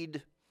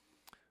afraid,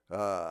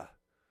 or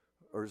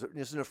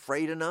isn't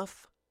afraid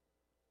enough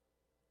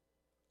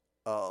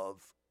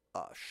of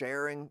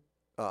sharing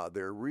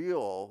their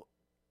real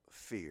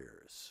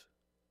fears,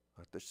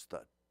 like just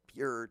the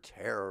pure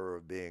terror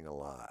of being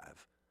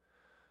alive.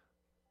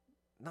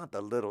 Not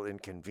the little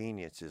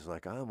inconveniences,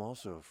 like I'm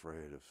also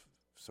afraid of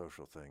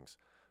social things.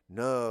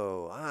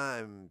 No,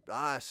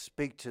 I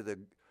speak to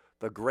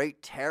the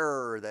great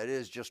terror that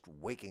is just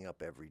waking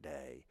up every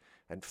day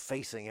and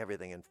facing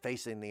everything and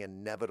facing the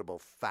inevitable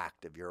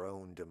fact of your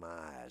own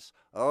demise.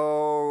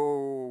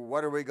 Oh,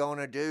 what are we going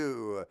to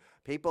do?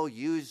 People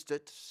used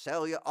it to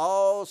sell you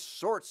all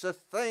sorts of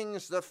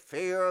things, the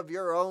fear of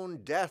your own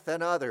death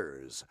and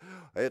others.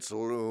 It's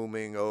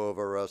looming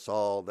over us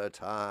all the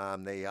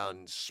time, the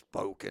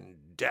unspoken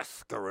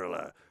death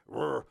gorilla.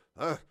 What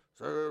are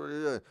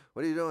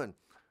you doing?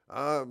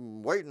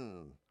 I'm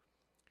waiting.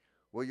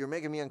 Well, you're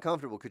making me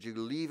uncomfortable. Could you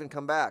leave and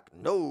come back?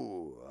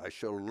 No, I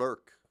shall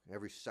lurk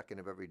every second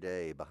of every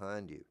day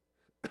behind you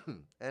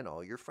and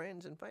all your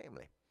friends and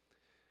family.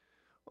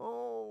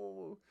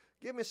 Oh,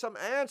 give me some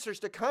answers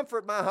to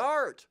comfort my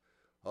heart.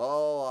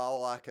 Oh,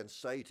 all I can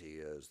say to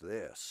you is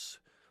this.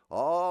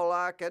 All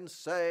I can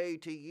say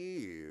to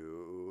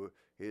you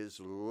is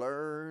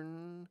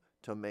learn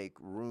to make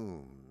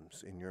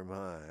rooms in your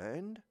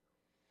mind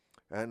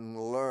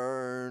and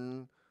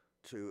learn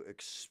to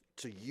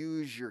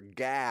use your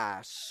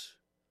gas,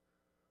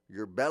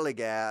 your belly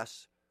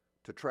gas,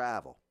 to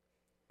travel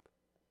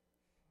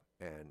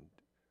and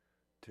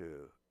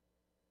to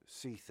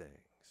see things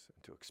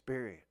and to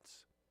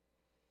experience.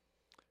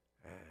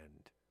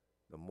 And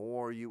the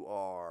more you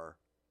are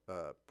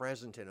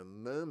present in a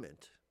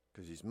moment,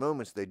 because these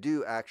moments, they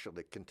do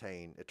actually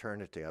contain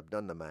eternity. I've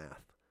done the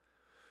math.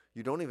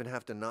 You don't even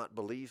have to not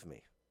believe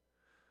me,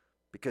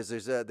 because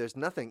there's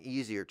nothing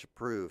easier to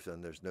prove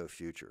than there's no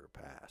future or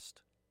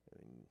past. I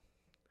mean,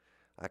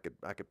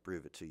 I could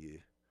prove it to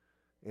you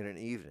in an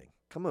evening.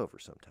 Come over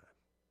sometime,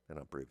 and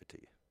I'll prove it to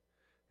you.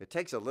 It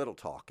takes a little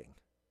talking,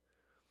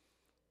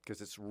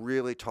 because it's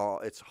really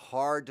it's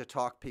hard to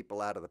talk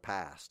people out of the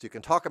past. You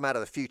can talk them out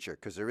of the future,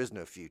 because there is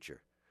no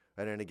future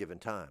at any given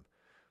time.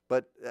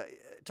 But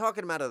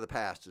talking them out of the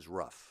past is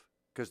rough,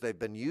 because they've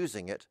been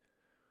using it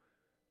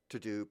to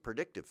do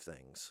predictive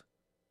things,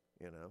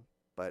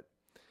 But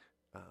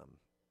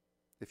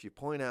if you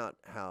point out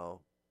how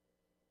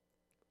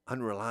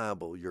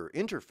unreliable your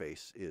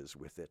interface is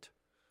with it,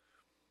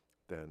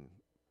 then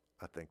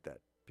I think that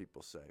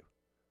people say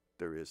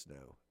there is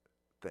no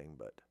thing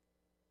but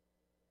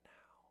now.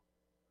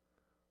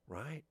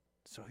 Right?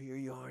 So here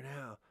you are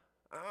now.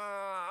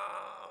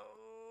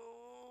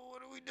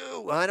 What do we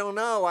do? I don't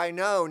know. I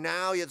know.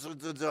 Now it's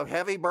a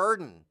heavy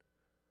burden.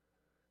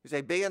 You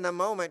say, be in the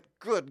moment.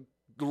 Good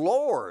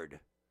Lord.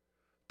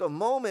 The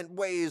moment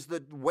weighs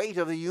the weight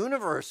of the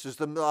universe.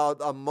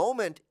 A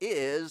moment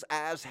is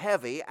as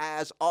heavy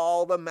as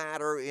all the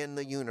matter in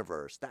the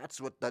universe. That's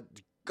what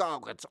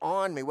it's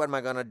on me. What am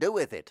I going to do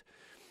with it?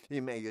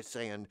 You're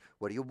saying,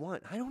 what do you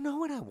want? I don't know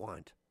what I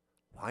want.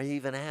 Why are you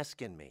even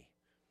asking me?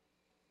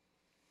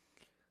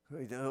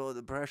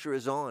 The pressure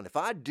is on. If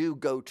I do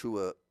go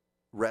to a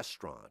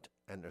restaurant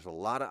and there's a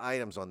lot of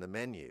items on the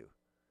menu,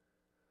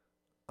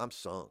 I'm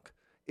sunk.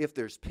 If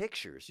there's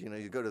pictures,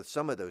 you go to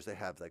some of those, they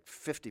have like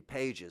 50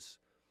 pages.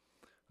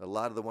 A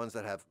lot of the ones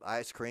that have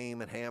ice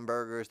cream and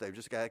hamburgers, they've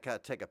just got to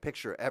take a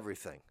picture of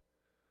everything.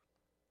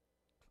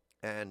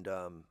 And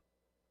I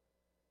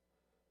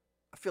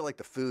feel like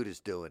the food is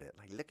doing it.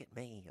 Like, look at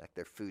me, like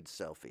they're food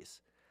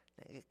selfies.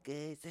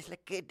 Does this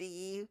look good to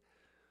you?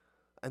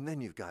 And then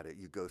you've got it.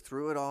 You go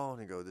through it all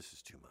and you go, this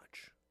is too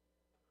much.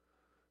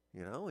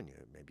 And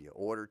maybe you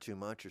order too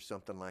much or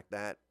something like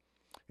that.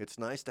 It's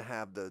nice to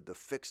have the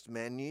fixed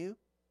menu,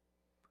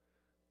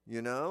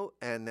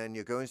 and then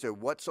you go and say,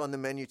 what's on the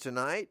menu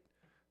tonight?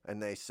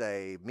 And they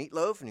say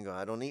meatloaf, and you go,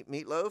 I don't eat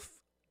meatloaf,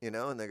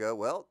 and they go,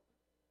 well,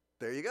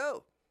 there you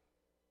go.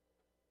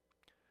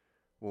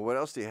 Well, what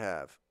else do you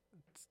have?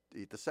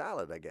 Eat the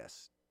salad, I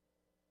guess.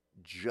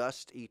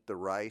 Just eat the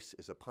rice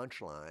is a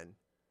punchline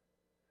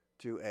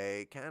to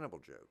a cannibal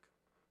joke.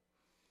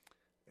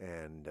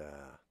 And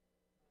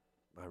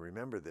I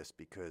remember this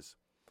because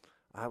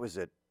I was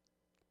at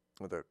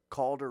the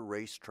Calder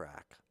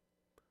racetrack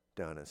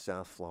down in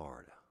South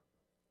Florida.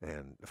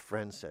 And a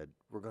friend said,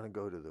 we're going to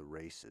go to the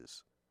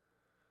races.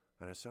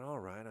 And I said, all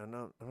right, I'm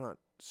not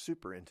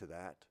super into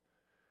that.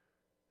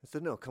 I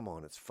said, no, come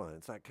on, it's fun.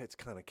 It's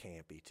kind of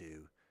campy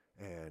too.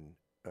 And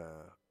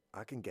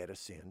I can get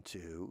us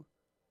into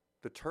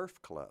the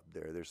turf club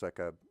there. There's like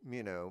a,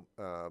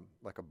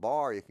 like a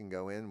bar you can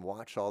go in,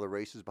 watch all the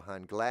races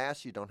behind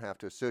glass. You don't have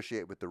to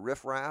associate with the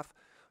riffraff.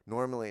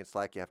 Normally it's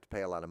like you have to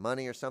pay a lot of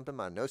money or something.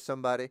 I know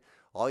somebody.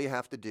 All you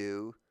have to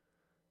do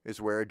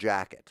is wear a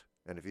jacket.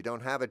 And if you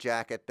don't have a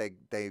jacket,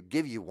 they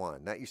give you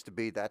one.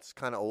 That's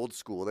kind of old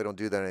school. They don't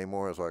do that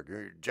anymore. It's like,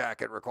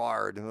 jacket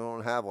required, and they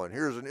don't have one.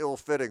 Here's an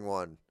ill-fitting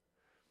one.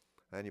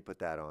 And you put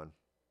that on.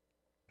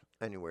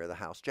 And you wear the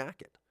house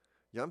jacket.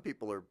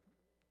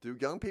 Do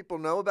young people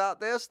know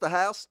about this? The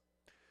house?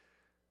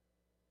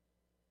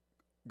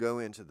 Go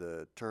into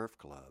the turf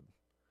club,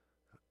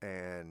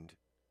 and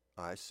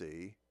I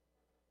see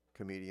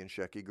comedian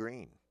Shecky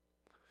Green.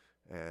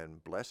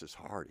 And bless his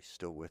heart, he's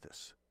still with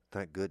us.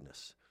 Thank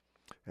goodness.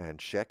 And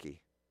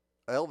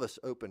Elvis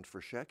opened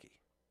for Shecky.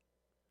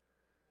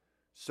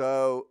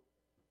 So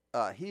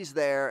he's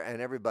there, and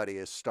everybody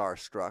is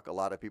starstruck. A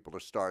lot of people are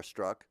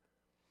starstruck.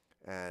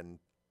 And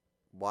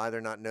why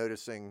they're not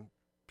noticing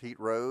Pete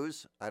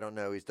Rose, I don't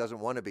know. He doesn't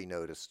want to be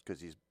noticed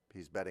because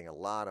he's betting a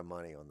lot of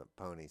money on the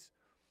ponies.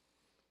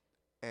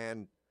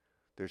 And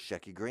there's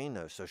Shecky Green,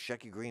 though. So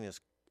Shecky Green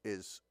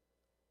is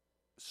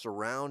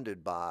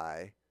surrounded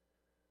by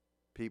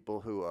people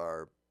who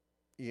are,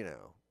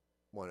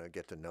 want to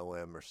get to know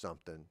him or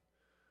something.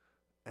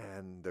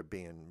 And they're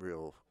being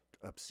real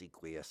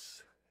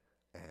obsequious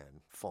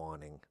and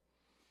fawning.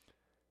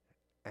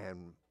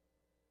 And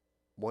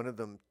one of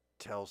them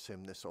tells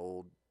him this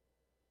old,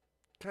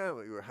 kind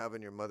of, you were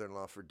having your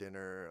mother-in-law for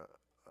dinner,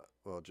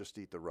 just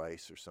eat the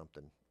rice or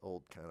something,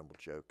 old cannibal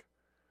joke.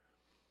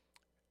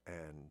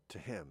 And to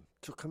him,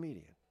 to a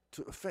comedian,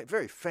 to a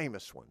very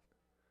famous one,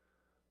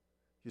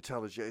 you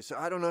tell the joke. So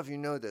I don't know if you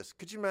know this.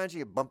 Could you imagine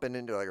you bumping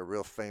into like a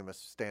real famous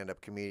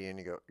stand-up comedian?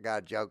 You go,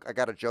 I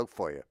got a joke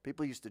for you.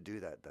 People used to do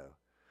that, though.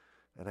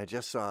 And I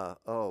just saw,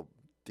 oh,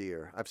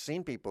 dear. I've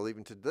seen people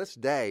even to this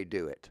day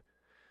do it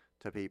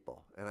to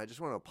people. And I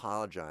just want to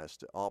apologize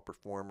to all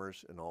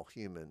performers and all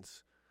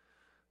humans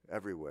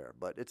everywhere.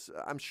 But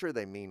I'm sure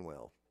they mean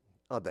well.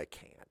 Oh, they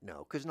can't.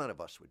 No, because none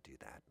of us would do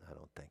that, I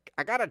don't think.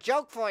 I got a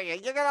joke for you.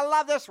 You're going to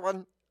love this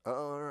one.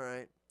 Oh, all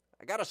right.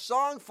 I got a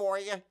song for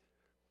you.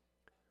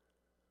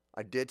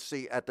 I did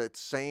see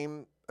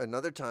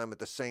another time at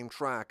the same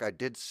track, I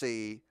did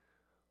see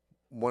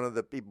one of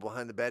the people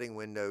behind the betting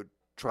window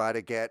try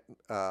to get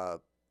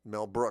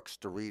Mel Brooks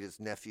to read his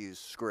nephew's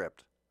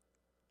script,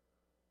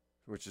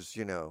 which is,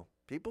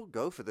 people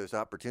go for those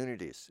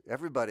opportunities.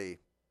 Everybody,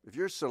 if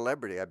you're a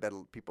celebrity, I bet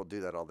people do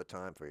that all the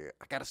time for you.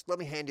 Let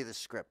me hand you this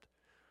script.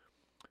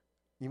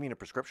 You mean a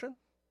prescription?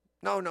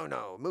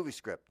 No, movie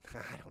script.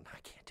 I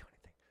can't do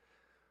anything.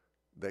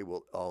 They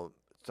will,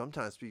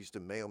 sometimes people used to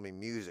mail me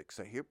music.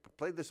 Say, here,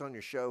 play this on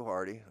your show,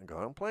 Hardy. I go,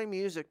 I don't play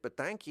music, but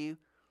thank you.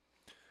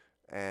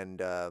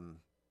 And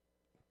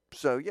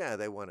so, yeah,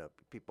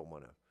 people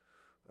want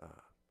to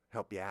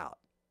help you out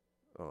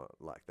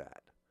like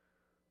that.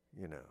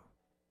 If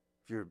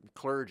you're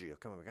clergy, you'll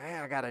come and go, hey,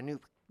 I got a new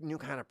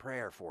kind of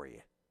prayer for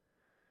you.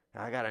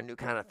 I got a new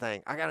kind of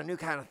thing. I got a new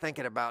kind of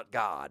thinking about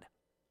God.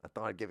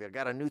 I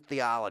got a new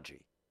theology.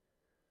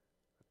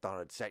 I thought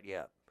I'd set you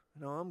up.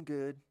 No, I'm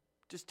good.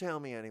 Just tell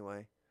me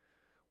anyway.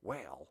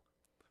 Well,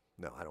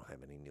 no, I don't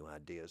have any new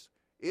ideas.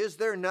 Is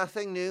there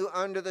nothing new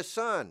under the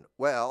sun?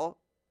 Well,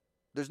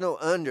 there's no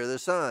under the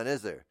sun,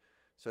 is there?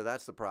 So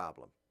that's the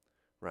problem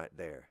right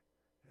there.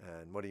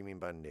 And what do you mean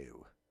by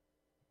new?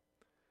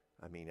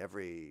 I mean,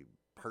 every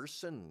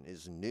person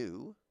is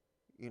new,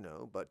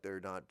 but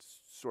they're not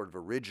sort of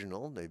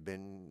original. They've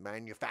been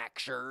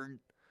manufactured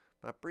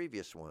by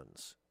previous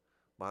ones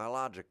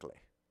biologically.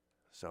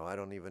 So I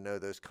don't even know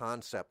those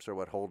concepts are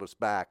what hold us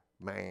back,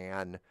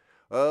 man.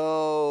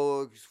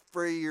 Oh,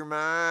 free your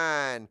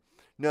mind.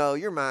 No,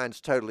 your mind's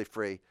totally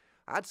free.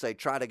 I'd say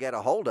try to get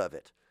a hold of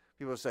it.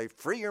 People say,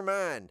 free your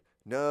mind.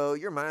 No,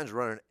 your mind's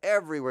running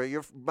everywhere.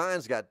 Your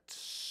mind's got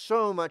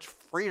so much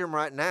freedom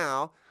right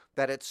now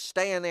that it's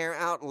staying there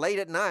out late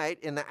at night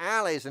in the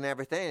alleys and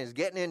everything. It's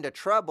getting into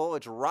trouble.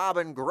 It's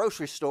robbing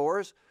grocery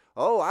stores.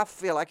 Oh, I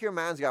feel like your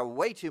mind's got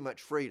way too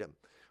much freedom.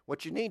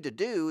 What you need to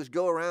do is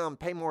go around,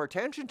 pay more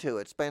attention to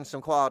it, spend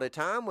some quality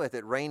time with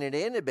it, rein it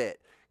in a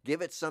bit,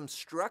 give it some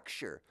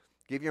structure,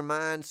 give your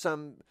mind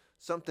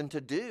something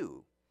to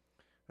do.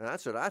 And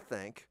that's what I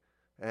think.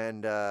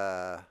 And no,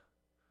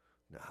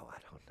 I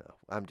don't know.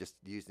 I'm just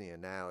using the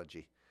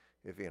analogy.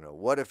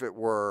 What if it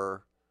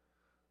were,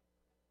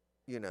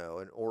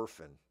 an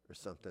orphan or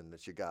something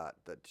that you got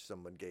that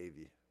someone gave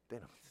you?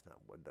 It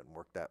doesn't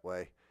work that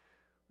way.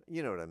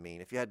 You know what I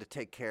mean? If you had to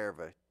take care of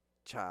a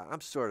child, I'm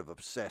sort of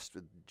obsessed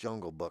with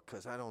Jungle Book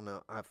because I don't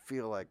know. I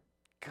feel like,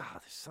 God,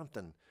 there's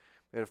something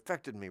that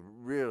affected me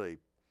really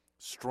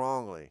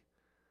strongly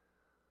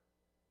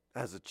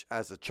as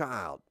a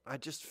child. I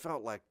just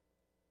felt like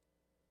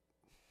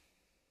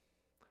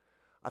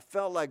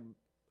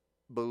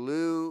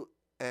Baloo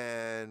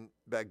and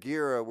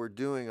Bagheera were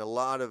doing a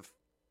lot of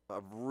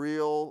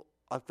real,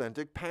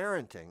 authentic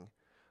parenting,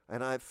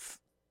 and I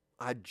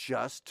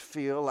just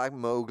feel like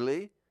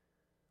Mowgli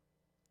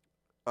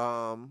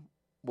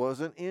was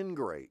an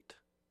ingrate.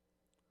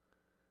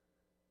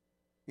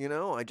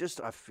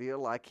 I feel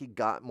like he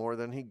got more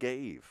than he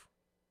gave.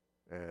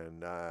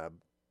 And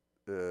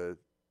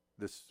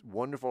this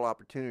wonderful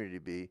opportunity to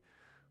be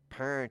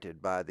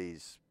parented by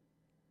these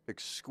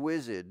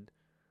exquisite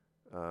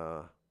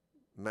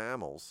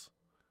mammals,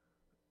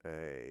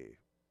 a,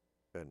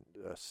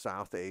 a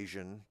South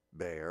Asian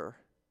bear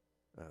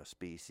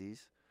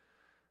species,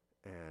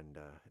 and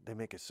they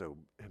make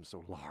him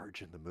so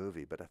large in the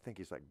movie, but I think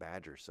he's like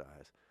badger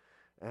size.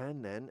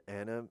 And then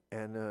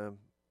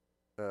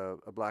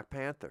a Black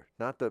Panther,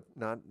 not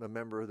a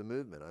member of the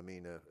movement. I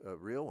mean a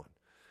real one.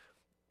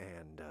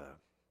 And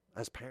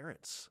as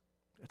parents,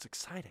 it's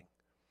exciting.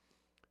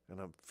 And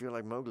I feel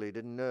like Mowgli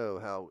didn't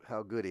know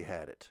how good he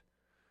had it.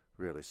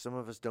 Really, some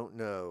of us don't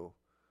know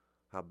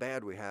how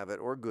bad we have it,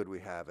 or good we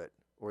have it,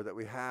 or that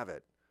we have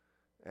it,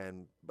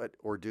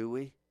 or do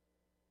we?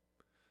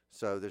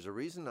 So there's a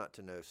reason not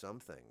to know some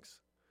things.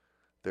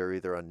 They're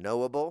either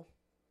unknowable,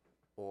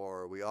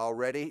 or we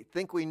already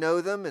think we know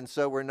them, and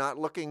so we're not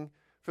looking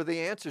for the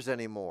answers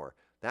anymore.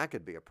 That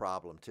could be a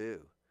problem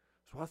too.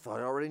 So I thought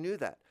I already knew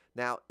that.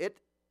 Now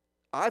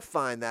I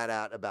find that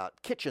out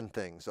about kitchen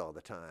things all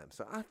the time.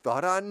 So I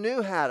thought I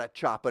knew how to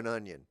chop an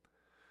onion.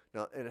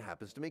 Now, and it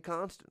happens to me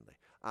constantly.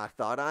 I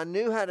thought I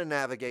knew how to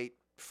navigate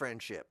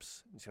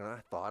friendships. So I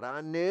thought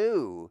I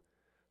knew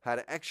how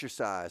to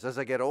exercise. As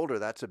I get older,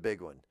 that's a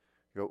big one.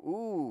 You go,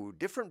 ooh,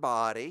 different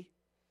body.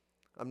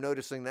 I'm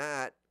noticing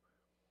that.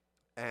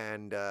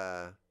 And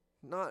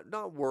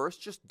not worse,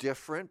 just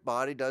different.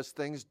 Body does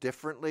things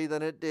differently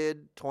than it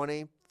did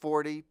 20,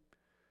 40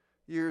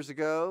 years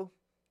ago,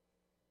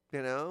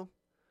 and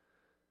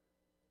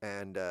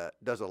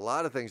does a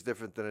lot of things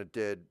different than it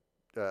did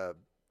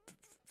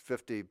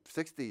 50,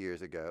 60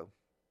 years ago.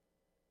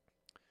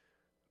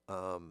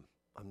 I'm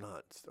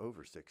not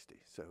over 60,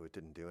 so it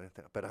didn't do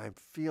anything. But I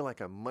feel like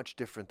I'm much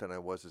different than I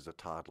was as a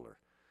toddler.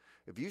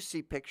 If you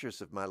see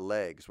pictures of my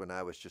legs when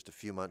I was just a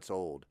few months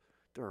old,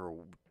 they're a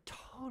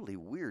totally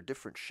weird,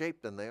 different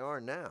shape than they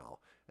are now.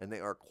 And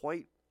they are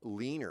quite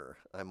leaner,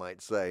 I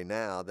might say,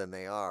 now than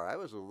they are. I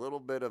was a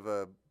little bit of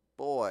a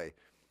boy.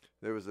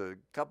 There was a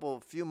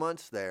few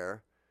months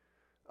there,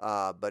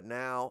 but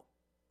now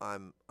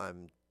I'm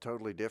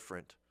totally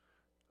different.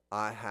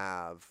 I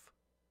have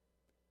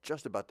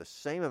just about the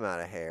same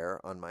amount of hair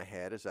on my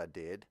head as I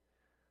did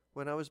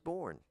when I was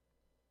born.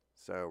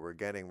 So we're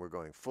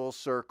going full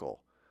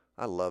circle.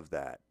 I love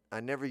that.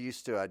 I never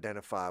used to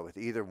identify with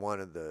either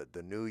one of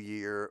the new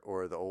year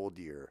or the old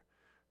year.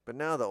 But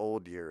now the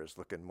old year is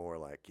looking more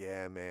like,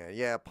 yeah, man,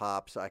 yeah,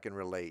 Pops, I can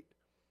relate.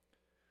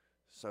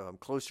 So I'm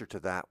closer to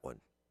that one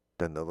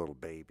than the little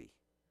baby.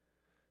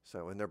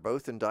 So, and they're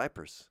both in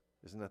diapers.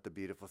 Isn't that the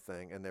beautiful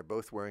thing? And they're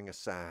both wearing a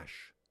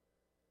sash.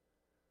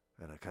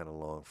 And I kind of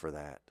long for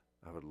that.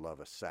 I would love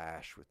a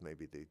sash with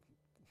maybe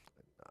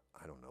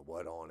I don't know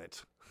what on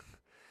it.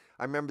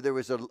 I remember there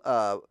was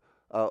a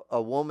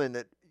woman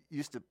that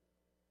used to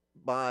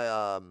buy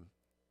a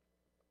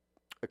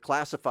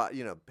classified,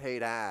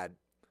 paid ad,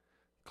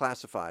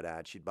 classified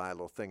ad. She'd buy a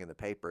little thing in the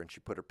paper, and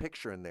she'd put her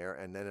picture in there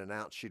and then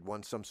announce she'd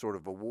won some sort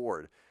of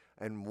award.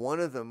 And one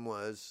of them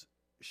was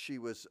she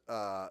was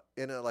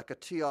in like a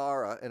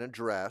tiara and a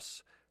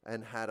dress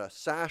and had a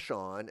sash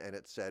on, and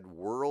it said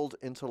World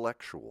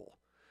Intellectual.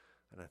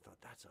 And I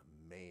thought, that's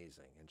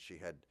amazing. And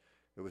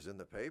it was in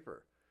the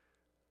paper.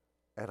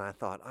 And I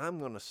thought,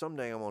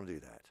 someday I'm going to do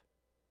that.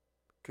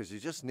 Because you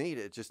just need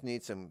it. Just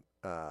need some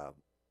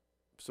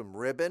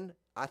ribbon.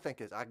 I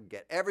think I can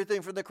get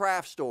everything from the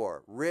craft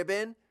store.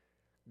 Ribbon,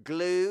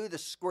 glue, the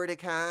squirty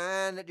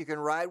kind that you can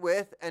write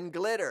with, and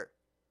glitter.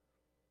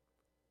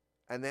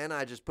 And then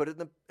I just put it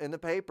in the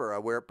paper. I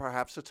wear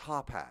perhaps a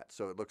top hat,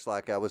 so it looks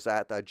like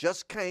I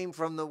just came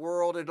from the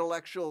World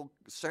Intellectual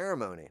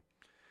ceremony.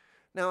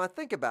 Now, I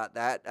think about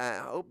that.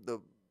 I hope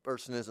the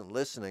person isn't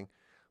listening,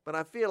 but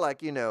I feel like,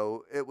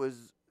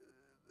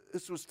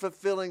 this was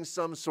fulfilling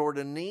some sort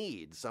of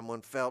need. Someone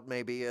felt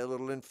maybe a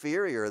little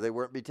inferior. They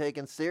weren't being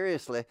taken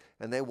seriously,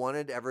 and they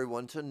wanted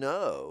everyone to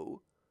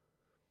know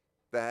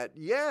that,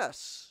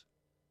 yes,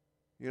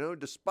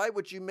 despite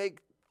what you may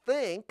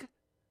think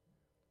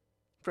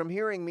from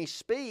hearing me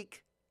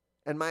speak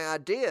and my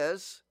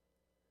ideas,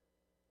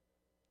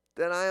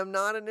 that I am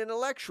not an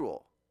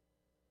intellectual.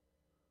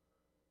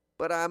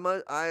 But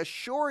I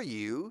assure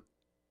you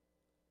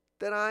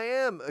that I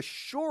am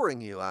assuring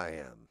you I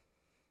am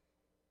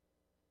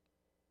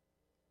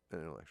an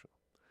intellectual.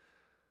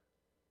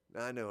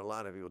 Now, I know a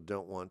lot of people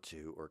don't want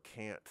to or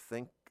can't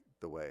think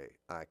the way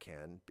I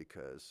can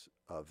because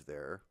of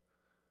their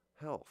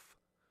health.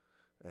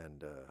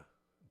 And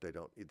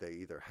they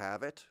either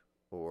have it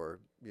or,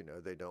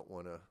 they don't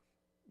want to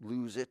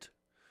lose it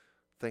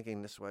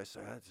thinking this way.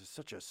 So it's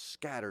such a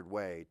scattered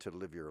way to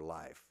live your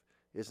life,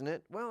 isn't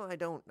it? Well,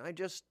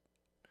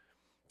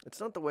 it's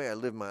not the way I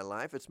live my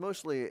life. It's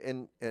mostly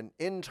an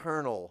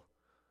internal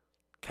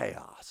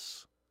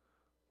chaos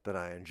that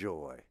I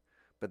enjoy.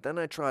 But then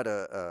I try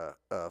to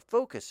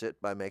focus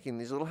it by making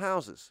these little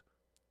houses.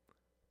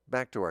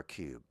 Back to our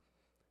cube.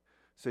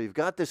 So you've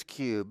got this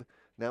cube.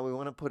 Now we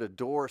want to put a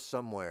door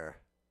somewhere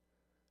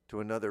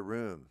to another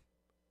room.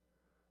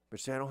 but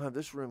say, I don't have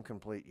this room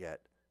complete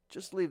yet.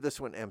 Just leave this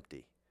one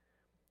empty.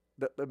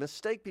 The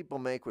mistake people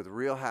make with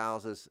real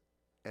houses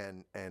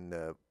and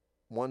the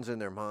ones in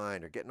their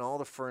mind are getting all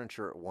the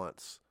furniture at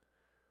once.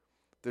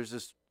 There's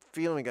this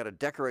feeling you got to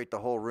decorate the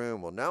whole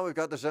room. Well, now we've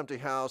got this empty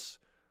house.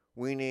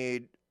 We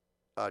need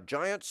a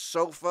giant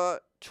sofa,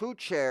 2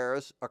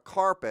 chairs, a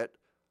carpet,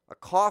 a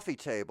coffee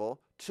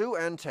table, 2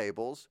 end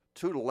tables,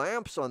 2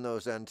 lamps on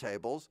those end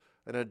tables,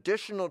 an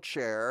additional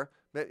chair.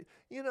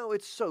 You know,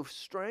 it's so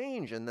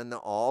strange. And then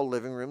all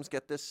living rooms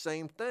get this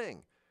same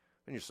thing.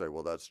 And you say,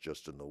 well, that's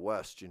just in the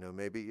West. You know,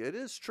 maybe it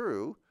is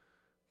true.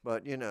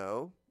 But, you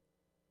know,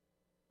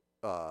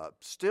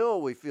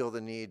 still we feel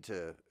the need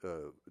to,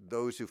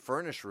 those who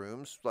furnish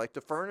rooms like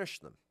to furnish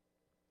them.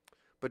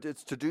 But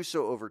it's to do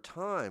so over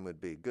time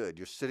would be good.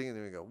 You're sitting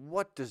there and you go,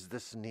 what does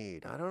this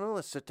need? I don't know.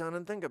 Let's sit down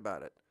and think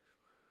about it.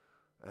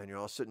 And you're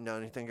all sitting down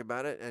and you think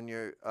about it, and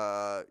your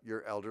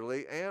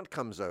elderly aunt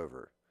comes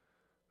over.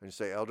 And you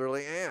say,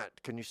 elderly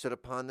aunt, can you sit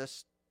upon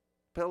this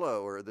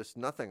pillow or this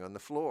nothing on the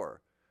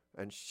floor?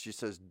 And she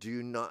says,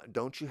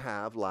 don't you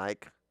have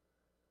like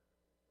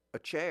a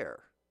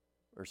chair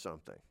or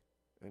something?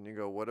 And you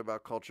go, what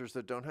about cultures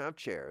that don't have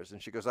chairs?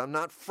 And she goes, I'm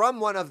not from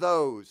one of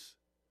those.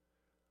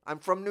 I'm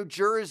from New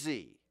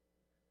Jersey.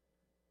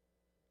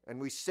 And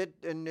we sit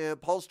in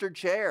upholstered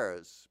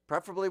chairs,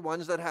 preferably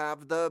ones that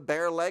have the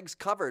bare legs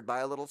covered by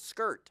a little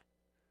skirt.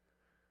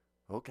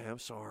 Okay, I'm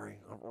sorry.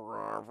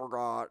 I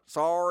forgot.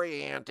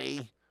 Sorry,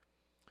 Auntie.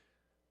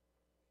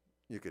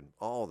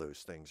 All those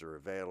things are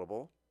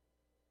available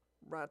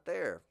right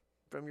there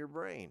from your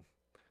brain.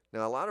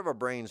 Now, a lot of our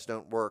brains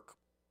don't work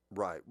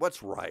right.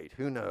 What's right?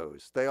 Who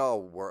knows? They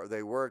all work.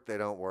 They work. They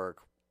don't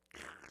work.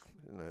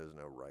 There's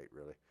no right,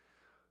 really.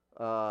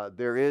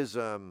 There is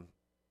to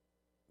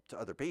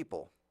other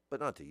people, but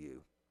not to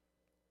you.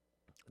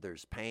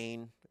 There's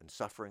pain and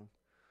suffering.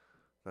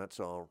 That's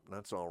all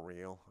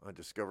real. I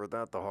discovered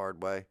that the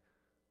hard way.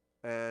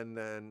 And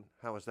then,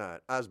 how was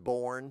that? I was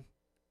born.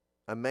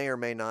 I may or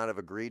may not have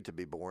agreed to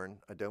be born.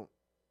 I don't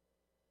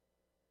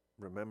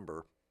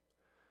remember.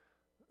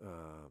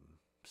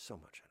 So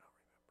much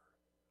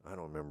I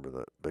don't remember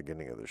the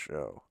beginning of the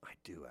show. I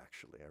do,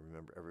 actually. I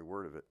remember every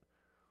word of it.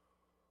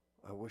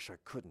 I wish I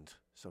couldn't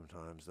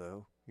sometimes,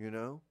 though, you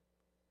know?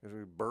 Because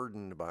we're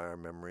burdened by our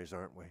memories,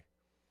 aren't we?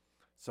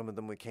 Some of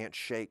them we can't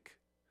shake.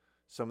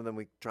 Some of them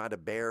we try to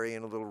bury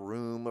in a little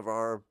room of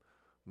our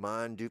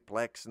mind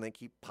duplex, and they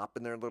keep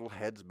popping their little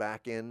heads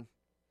back in.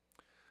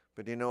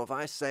 But, you know, if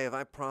I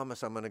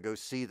promise I'm going to go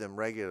see them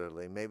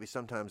regularly, maybe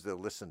sometimes they'll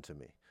listen to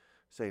me.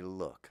 Say,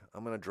 look,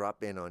 I'm going to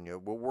drop in on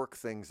you. We'll work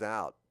things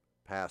out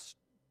past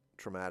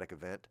traumatic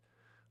event.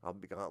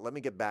 Let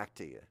me get back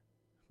to you.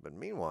 But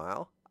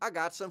meanwhile, I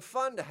got some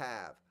fun to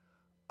have.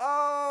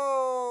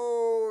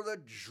 Oh,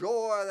 the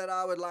joy that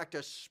I would like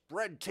to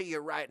spread to you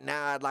right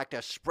now. I'd like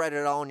to spread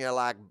it on you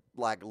like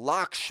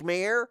lock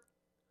schmear.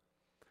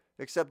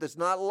 Except it's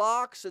not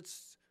lox,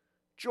 it's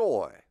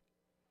joy.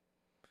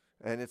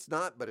 And it's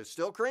not, but it's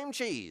still cream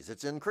cheese.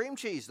 It's in cream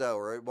cheese though,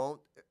 or it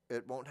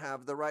won't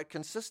have the right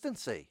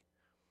consistency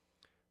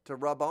to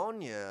rub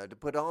on you, to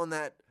put on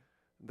that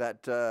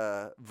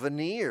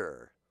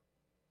veneer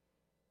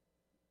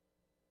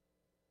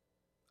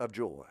of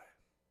joy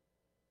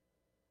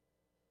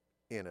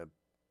in a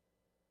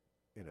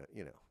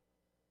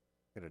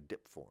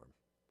dip form.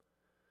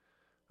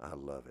 I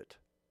love it,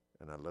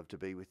 and I love to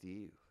be with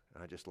you.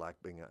 I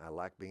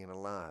like being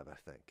alive. I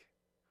think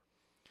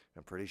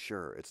I'm pretty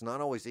sure it's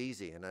not always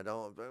easy, and I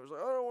don't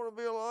want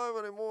to be alive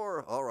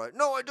anymore. All right,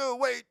 no, I do.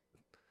 Wait,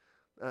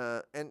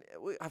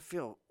 I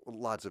feel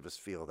lots of us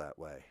feel that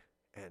way,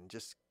 and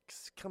just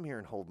come here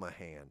and hold my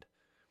hand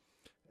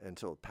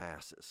until it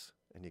passes.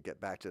 And you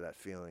get back to that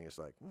feeling. It's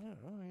like, you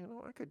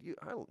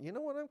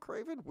know what I'm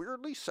craving?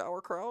 Weirdly,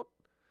 sauerkraut.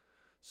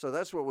 So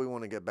that's what we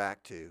want to get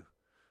back to.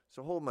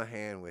 So hold my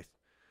hand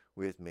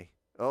with me.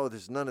 Oh,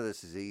 none of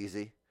this is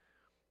easy.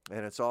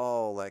 And it's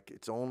all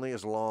it's only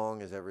as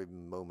long as every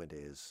moment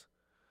is.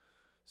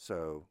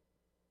 So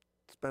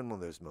spend one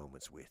of those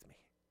moments with me.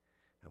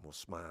 And we'll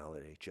smile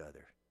at each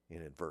other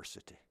in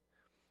adversity.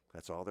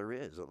 That's all there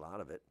is, a lot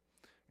of it.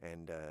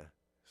 And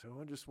so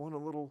I just want a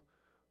little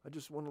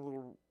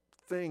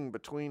thing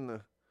between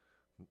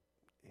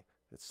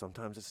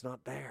sometimes it's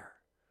not there.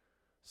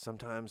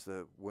 Sometimes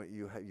when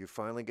you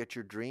finally get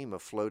your dream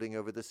of floating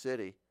over the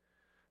city,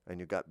 and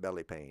you got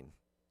belly pain.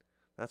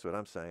 That's what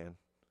I'm saying.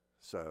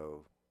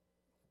 So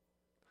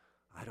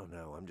I don't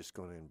know. I'm just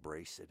going to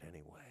embrace it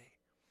anyway.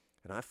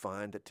 And I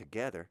find that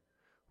together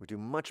we do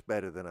much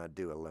better than I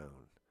do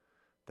alone.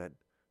 That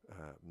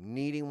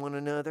needing one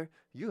another,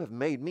 you have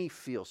made me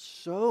feel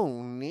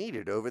so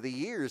needed over the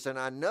years, and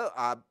I know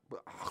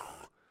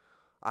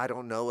I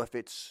don't know if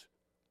it's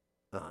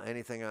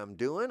anything I'm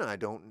doing. I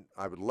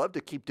would love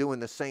to keep doing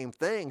the same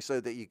thing so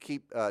that you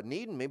keep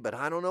needing me, but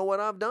I don't know what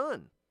I've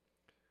done.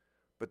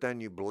 But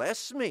then you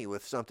bless me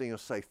with something. You'll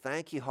say,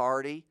 thank you,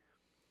 Hardy,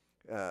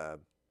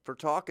 for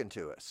talking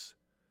to us.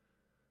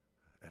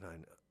 And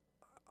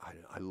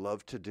I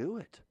love to do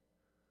it.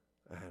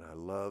 And I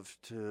love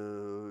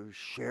to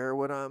share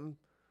what I'm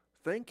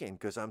thinking,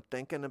 because I'm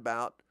thinking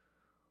about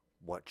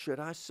what should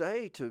I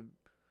say to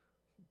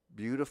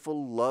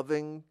beautiful,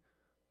 loving,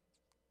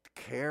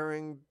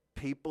 caring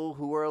people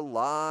who are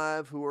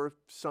alive, who are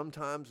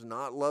sometimes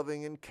not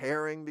loving and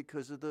caring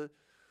because of the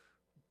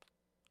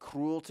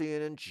cruelty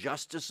and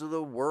injustice of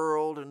the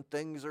world, and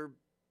things are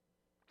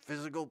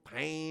physical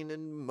pain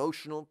and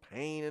emotional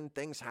pain, and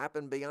things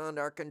happen beyond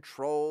our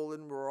control,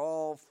 and we're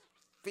all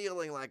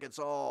feeling like it's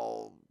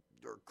all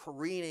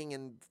careening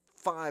in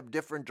 5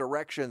 different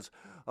directions.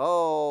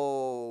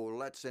 Oh,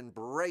 let's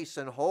embrace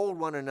and hold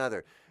one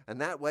another,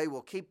 and that way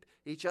we'll keep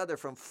each other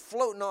from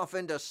floating off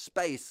into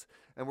space,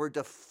 and we're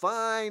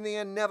defying the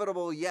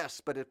inevitable,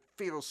 yes, but it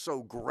feels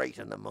so great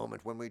in the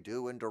moment when we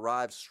do, and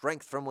derive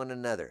strength from one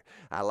another.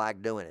 I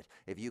like doing it.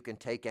 If you can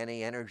take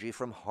any energy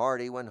from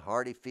Hardy when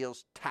Hardy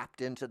feels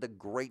tapped into the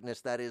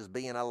greatness that is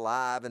being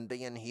alive and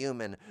being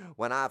human,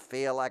 when I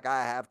feel like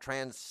I have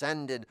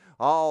transcended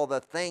all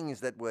the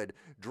things that would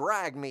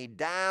drag me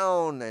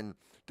down and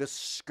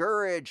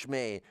discourage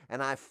me,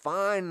 and I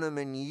find them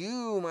in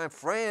you, my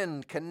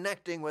friend,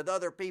 connecting with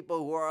other people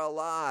who are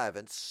alive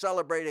and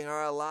celebrating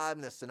our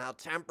aliveness and how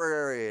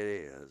temporary it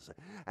is,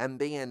 and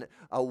being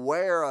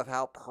aware of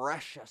how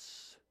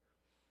precious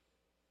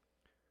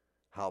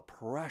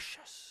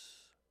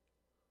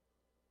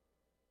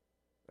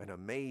and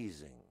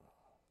amazing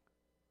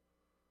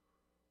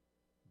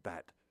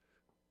that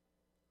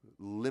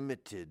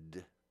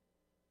limited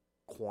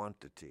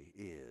quantity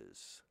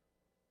is.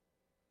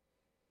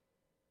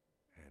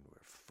 And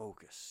we're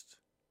focused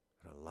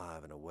and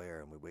alive and aware,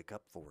 and we wake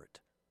up for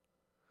it.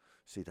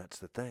 See, that's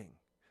the thing.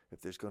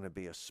 If there's going to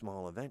be a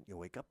small event, you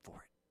wake up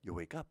for it. You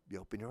wake up, you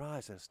open your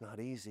eyes, and it's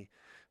not easy.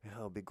 It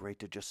would be great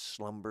to just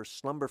slumber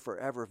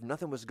forever. If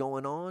nothing's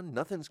going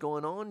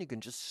on, you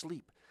can just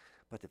sleep.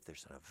 But if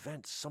there's an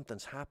event,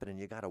 something's happening,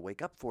 you got to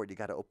wake up for it. You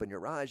got to open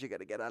your eyes. You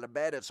got to get out of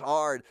bed. It's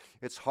hard.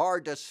 It's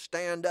hard to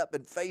stand up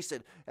and face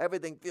it.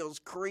 Everything feels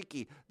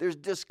creaky. There's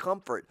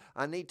discomfort.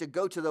 I need to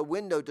go to the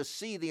window to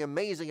see the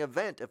amazing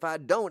event. If I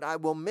don't, I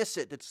will miss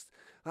it.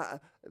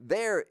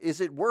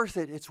 Is it worth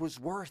it? It was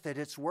worth it.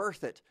 It's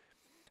worth it.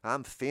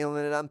 I'm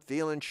feeling it. I'm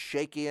feeling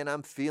shaky, and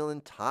I'm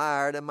feeling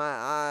tired, and my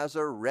eyes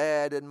are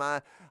red, and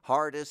my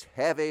heart is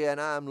heavy,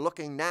 and I'm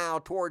looking now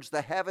towards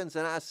the heavens,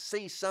 and I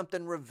see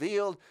something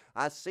revealed.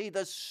 I see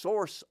the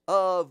source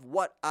of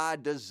what I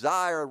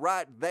desire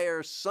right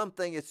there.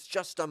 Something, it's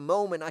just a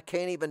moment. I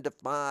can't even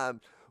define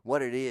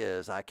what it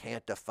is. I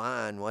can't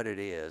define what it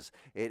is.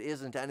 It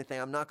isn't anything.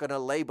 I'm not going to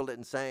label it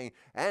and saying,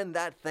 and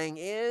that thing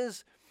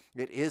is.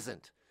 It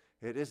isn't.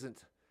 It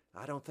isn't.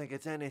 I don't think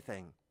it's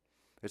anything.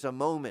 It's a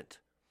moment.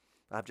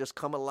 I've just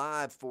come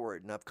alive for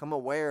it, and I've come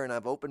aware, and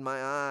I've opened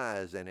my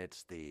eyes, and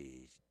it's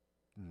the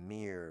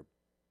mere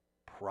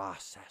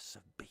process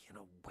of being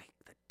awake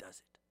that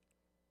does it.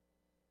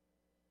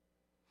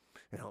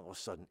 And all of a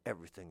sudden,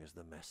 everything is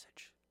the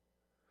message.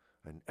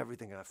 And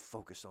everything I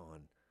focus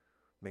on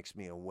makes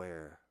me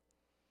aware.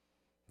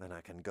 Then I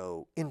can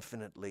go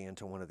infinitely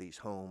into one of these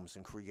homes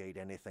and create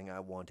anything I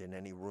want in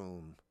any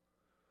room.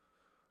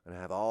 And I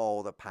have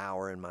all the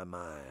power in my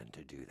mind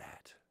to do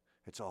that.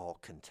 It's all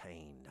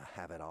contained. I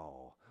have it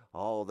all.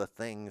 All the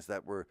things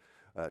that were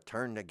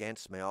turned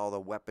against me, all the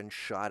weapons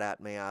shot at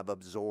me, I've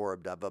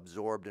absorbed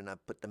and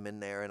I've put them in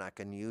there, and I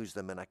can use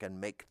them, and I can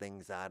make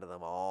things out of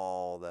them.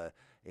 All the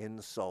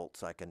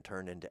insults I can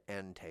turn into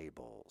end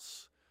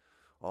tables.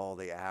 All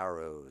the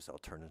arrows I'll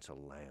turn into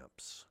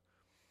lamps.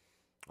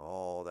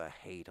 All the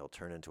hate I'll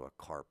turn into a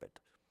carpet.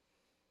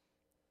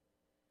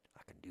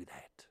 I can do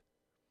that.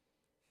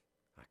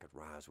 I could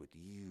rise with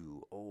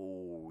you.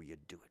 Oh, you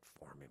do it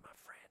for me, my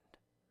friend.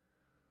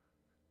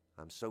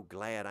 I'm so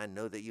glad. I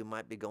know that you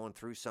might be going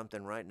through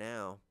something right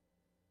now.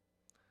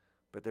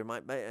 But there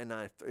might be,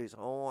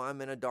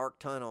 I'm in a dark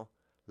tunnel.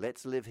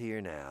 Let's live here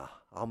now.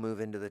 I'll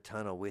move into the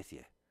tunnel with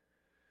you.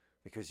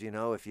 Because,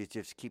 if you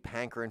just keep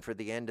hankering for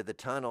the end of the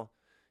tunnel,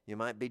 you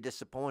might be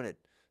disappointed.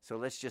 So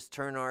let's just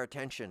turn our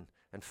attention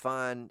and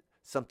find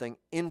something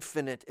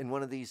infinite in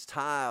one of these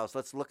tiles.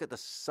 Let's look at the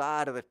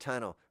side of the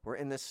tunnel. We're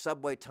in this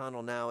subway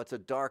tunnel now. It's a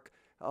dark,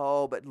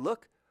 but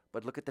look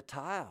at the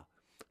tile.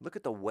 Look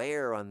at the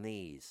wear on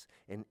these.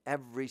 In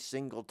every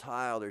single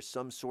tile, there's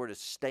some sort of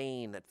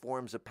stain that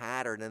forms a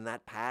pattern, and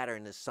that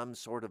pattern is some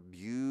sort of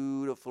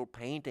beautiful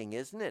painting,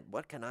 isn't it?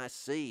 What can I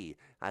see?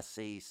 I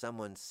see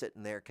someone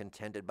sitting there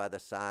contented by the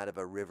side of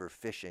a river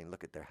fishing.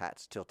 Look at their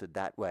hats tilted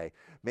that way.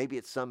 Maybe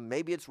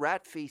it's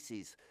rat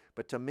feces,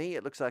 but to me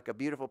it looks like a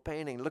beautiful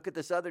painting. Look at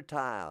this other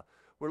tile.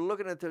 We're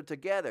looking at it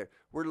together.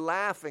 We're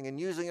laughing and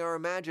using our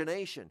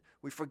imagination.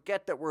 We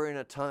forget that we're in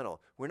a tunnel.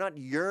 We're not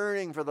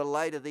yearning for the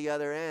light at the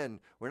other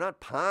end. We're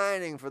not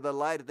pining for the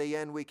light at the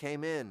end we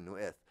came in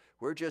with.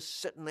 We're just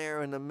sitting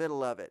there in the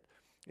middle of it,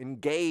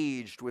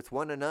 engaged with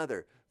one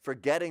another,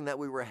 forgetting that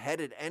we were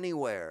headed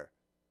anywhere.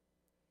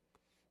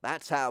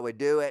 That's how we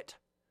do it.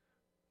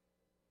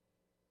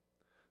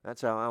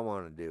 That's how I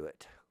want to do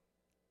it,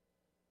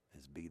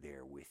 is be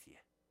there with you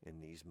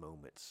in these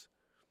moments.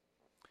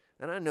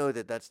 And I know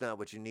that that's not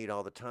what you need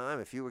all the time.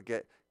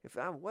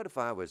 What if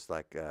I was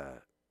like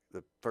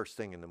the first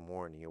thing in the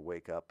morning you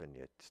wake up and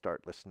you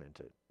start listening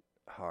to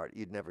Heart,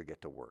 you'd never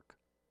get to work.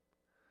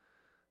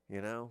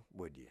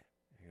 Would you?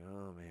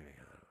 Maybe.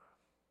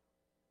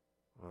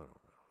 I don't know.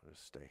 I'll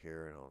just stay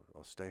here and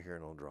I'll stay here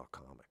and I'll draw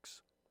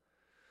comics.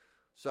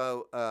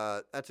 So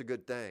that's a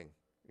good thing.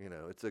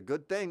 It's a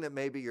good thing that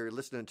maybe you're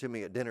listening to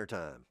me at dinner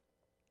time,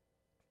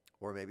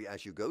 or maybe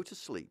as you go to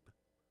sleep,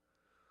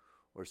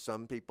 or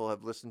some people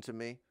have listened to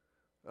me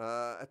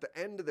at the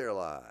end of their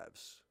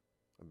lives.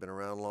 I've been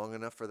around long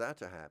enough for that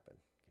to happen.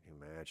 Can you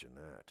imagine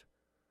that?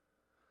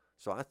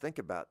 So I think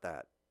about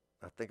that.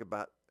 I think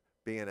about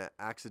being an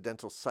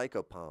accidental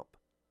psychopomp,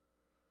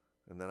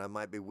 and that I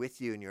might be with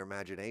you in your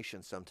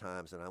imagination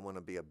sometimes, and I want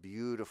to be a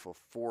beautiful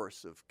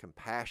force of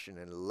compassion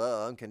and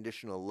love,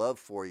 unconditional love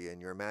for you in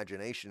your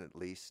imagination at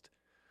least.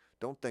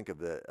 Don't think of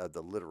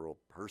the literal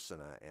person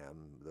I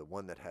am, the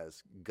one that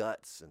has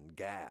guts and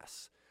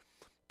gas.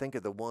 Think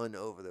of the one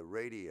over the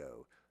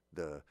radio,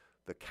 the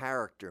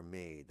character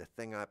me, the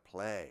thing I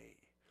play,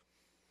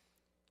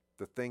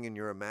 the thing in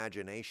your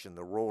imagination,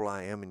 the role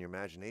I am in your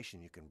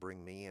imagination. You can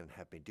bring me in and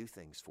have me do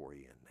things for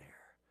you in there.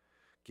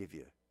 Give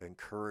you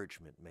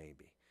encouragement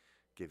maybe.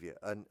 Give you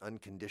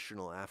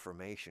unconditional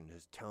affirmation.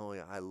 Just tell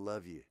you I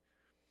love you.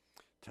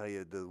 Tell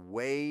you the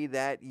way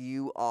that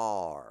you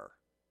are.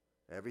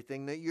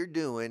 Everything that you're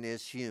doing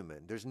is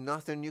human. There's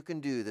nothing you can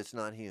do that's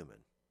not human.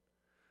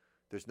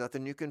 There's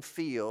nothing you can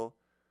feel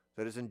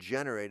that isn't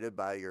generated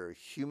by your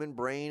human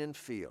brain and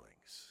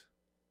feelings.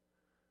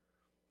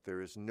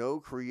 There is no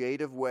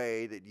creative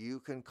way that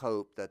you can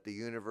cope that the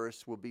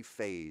universe will be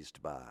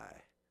fazed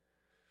by.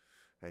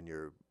 And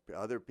your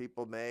other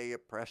people may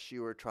oppress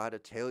you or try to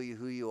tell you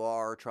who you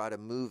are, or try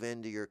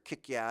to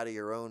kick you out of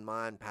your own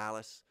mind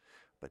palace,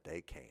 but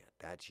they can't.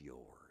 That's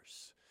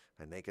yours.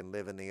 And they can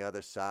live in the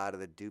other side of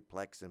the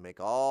duplex and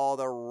make all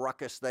the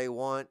ruckus they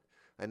want,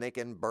 and they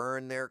can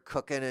burn their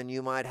cooking and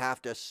you might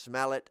have to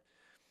smell it.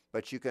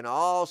 But you can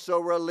also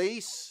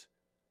release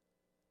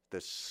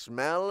the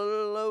smell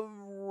of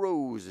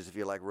roses. If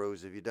you like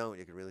roses, if you don't,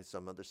 you can release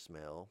some other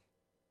smell.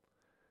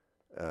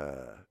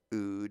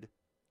 Oud.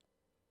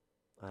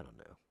 I don't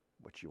know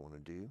what you want to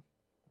do.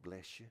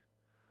 Bless you.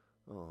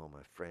 Oh,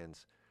 my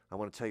friends. I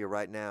want to tell you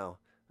right now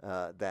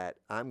that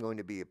I'm going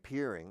to be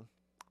appearing,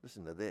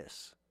 listen to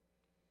this,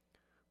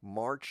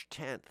 March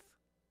 10th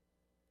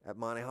at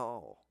Monty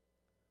Hall.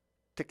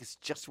 Tickets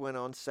just went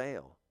on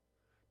sale.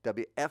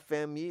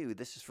 WFMU,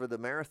 this is for the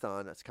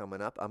marathon that's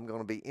coming up. I'm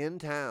going to be in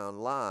town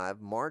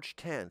live March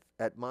 10th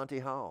at Monty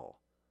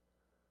Hall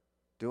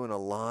doing a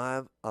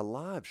live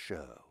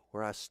show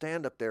where I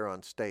stand up there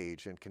on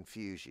stage and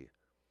confuse you.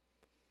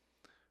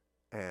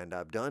 And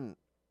I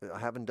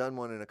haven't done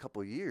one in a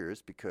couple of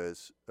years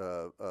because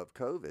of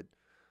COVID,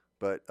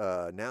 but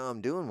now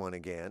I'm doing one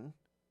again,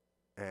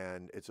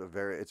 and it's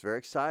very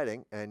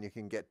exciting. And you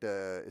can get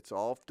it's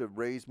all to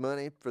raise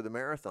money for the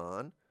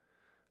marathon,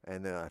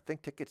 and I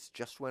think tickets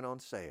just went on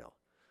sale,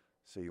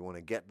 so you want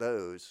to get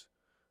those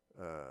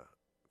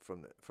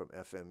from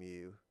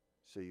FMU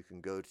so you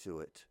can go to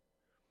it,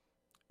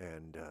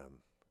 and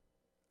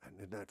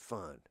isn't that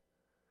fun?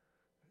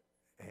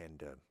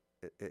 And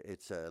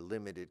it's a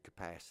limited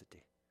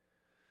capacity.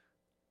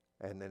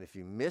 And then if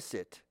you miss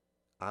it,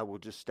 I will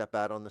just step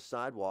out on the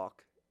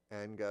sidewalk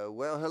and go,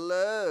 well,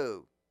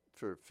 hello,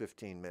 for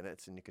 15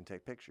 minutes, and you can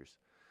take pictures.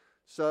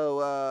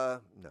 So,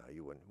 no,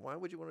 you wouldn't. Why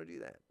would you want to do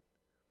that?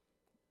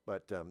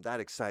 But that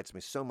excites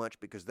me so much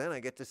because then I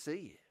get to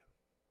see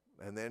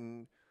you. And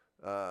then,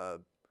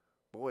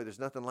 boy, there's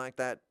nothing like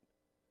that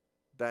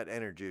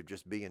energy of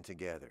just being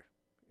together.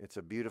 It's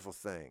a beautiful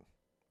thing.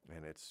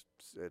 And it's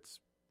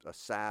a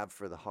salve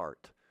for the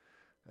heart,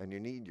 and you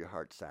need your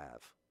heart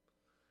salve,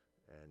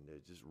 and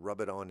just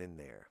rub it on in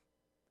there.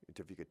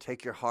 If you could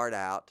take your heart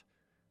out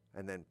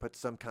and then put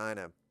some kind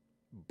of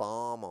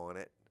balm on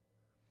it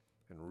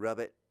and rub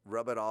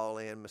it all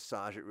in,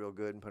 massage it real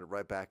good and put it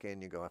right back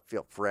in, you go, I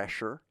feel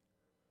fresher.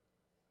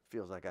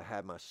 Feels like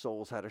my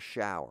soul's had a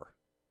shower.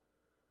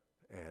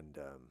 And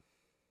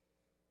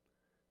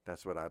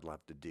that's what I'd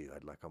love to do.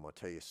 I'm going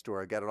to tell you a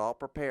story. I got it all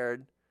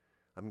prepared.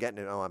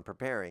 I'm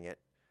preparing it.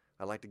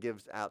 I like to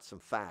give out some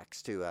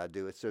facts, too. I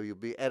do it so you'll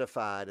be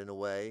edified in a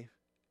way,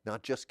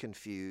 not just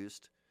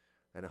confused.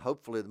 And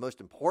hopefully the most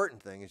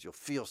important thing is you'll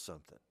feel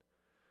something,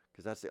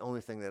 because that's the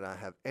only thing that I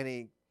have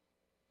any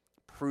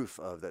proof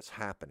of that's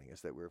happening,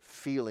 is that we're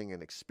feeling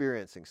and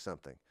experiencing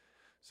something.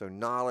 So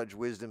knowledge,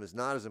 wisdom is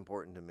not as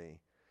important to me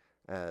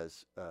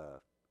as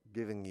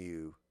giving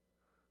you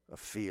a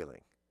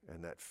feeling.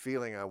 And that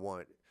feeling I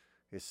want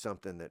is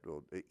something that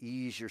will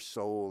ease your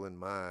soul and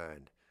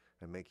mind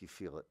and make you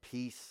feel at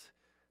peace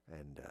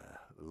and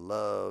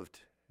loved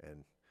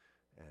and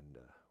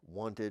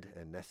wanted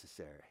and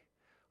necessary.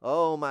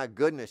 Oh, my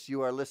goodness.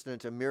 You are listening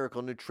to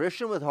Miracle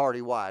Nutrition with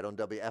Hardy White on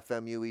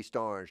WFMU East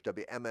Orange,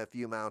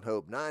 WMFU Mount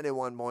Hope,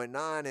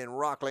 91.9 in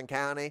Rockland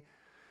County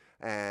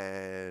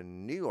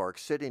and New York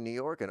City, New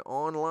York, and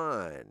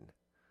online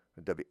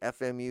at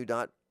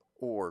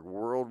WFMU.org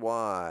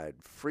worldwide.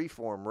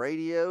 Freeform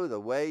radio, the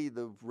way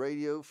the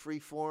radio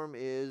freeform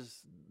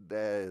is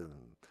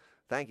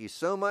Thank you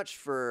so much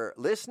for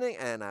listening,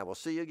 and I will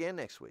see you again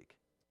next week.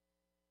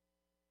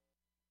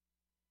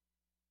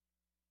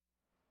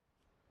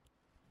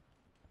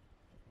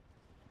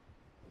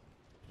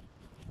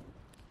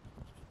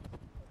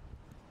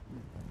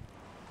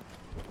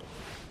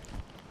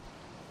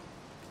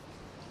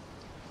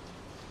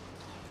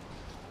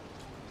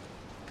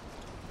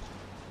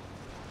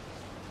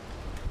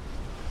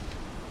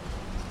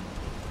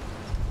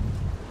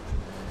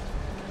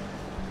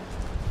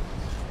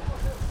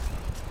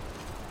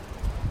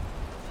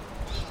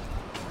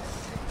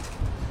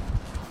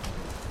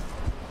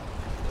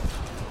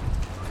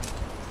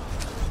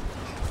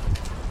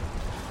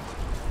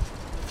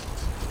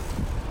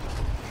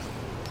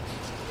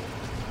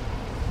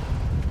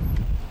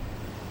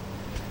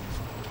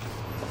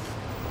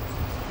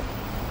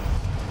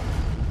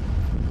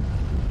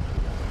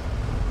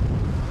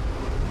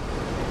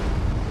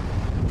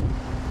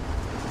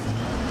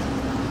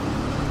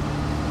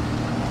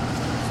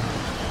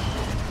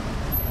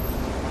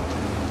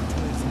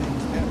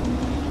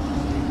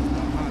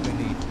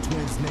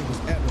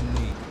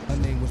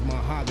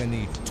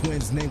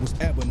 Twins' name was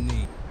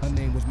Ebony. Her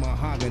name was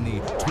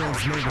Mahogany.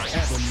 Twins' name was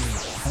Ebony.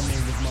 Her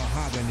name was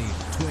Mahogany.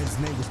 Twins'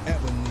 name was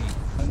Ebony.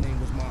 Her name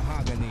was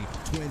Mahogany.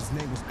 Twins'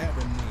 name was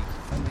Ebony.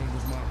 Her name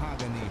was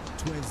Mahogany.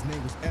 Twins'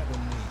 name was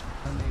Ebony.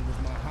 Her name was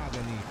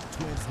Mahogany.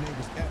 Twins'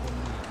 name was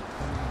Ebony. Her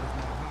name was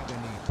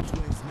Mahogany.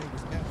 Twins' name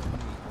was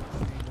Ebony. Her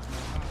name was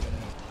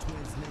Mahogany.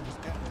 Twins' name was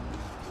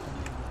Ebony. Her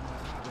name was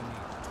Mahogany.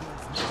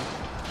 Twins' name was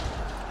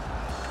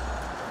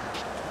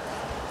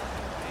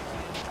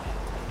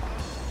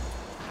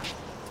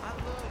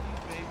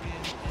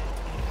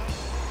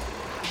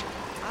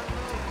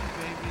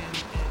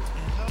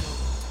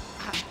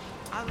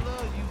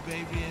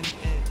baby,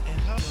 and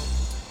hello.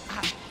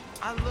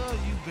 I love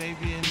you,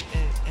 baby, and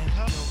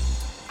hello.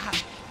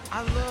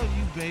 I love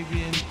you,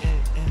 baby, and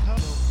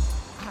hello.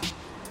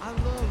 I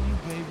love you,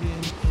 baby,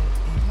 and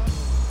hello.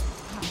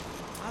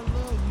 I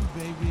love you,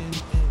 baby, and hello. I love you, baby,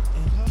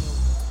 and hello.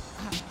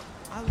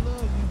 I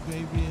love you,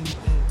 baby, and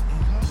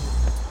hello.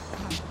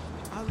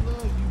 I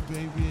love you,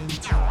 baby, and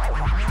hello.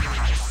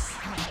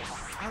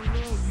 I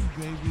love you,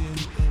 baby,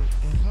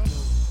 and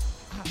hello.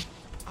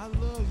 I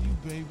love you,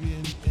 baby,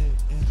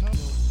 and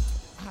hello.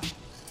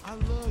 I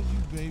love you,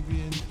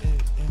 baby,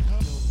 and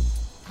hello.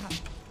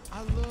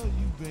 I love you, baby, and hello. I love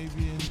you,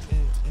 baby,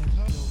 and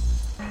hello.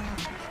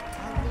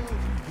 I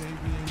love you,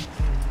 baby, and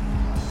hello.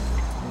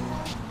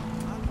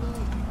 I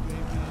love you,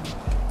 baby, and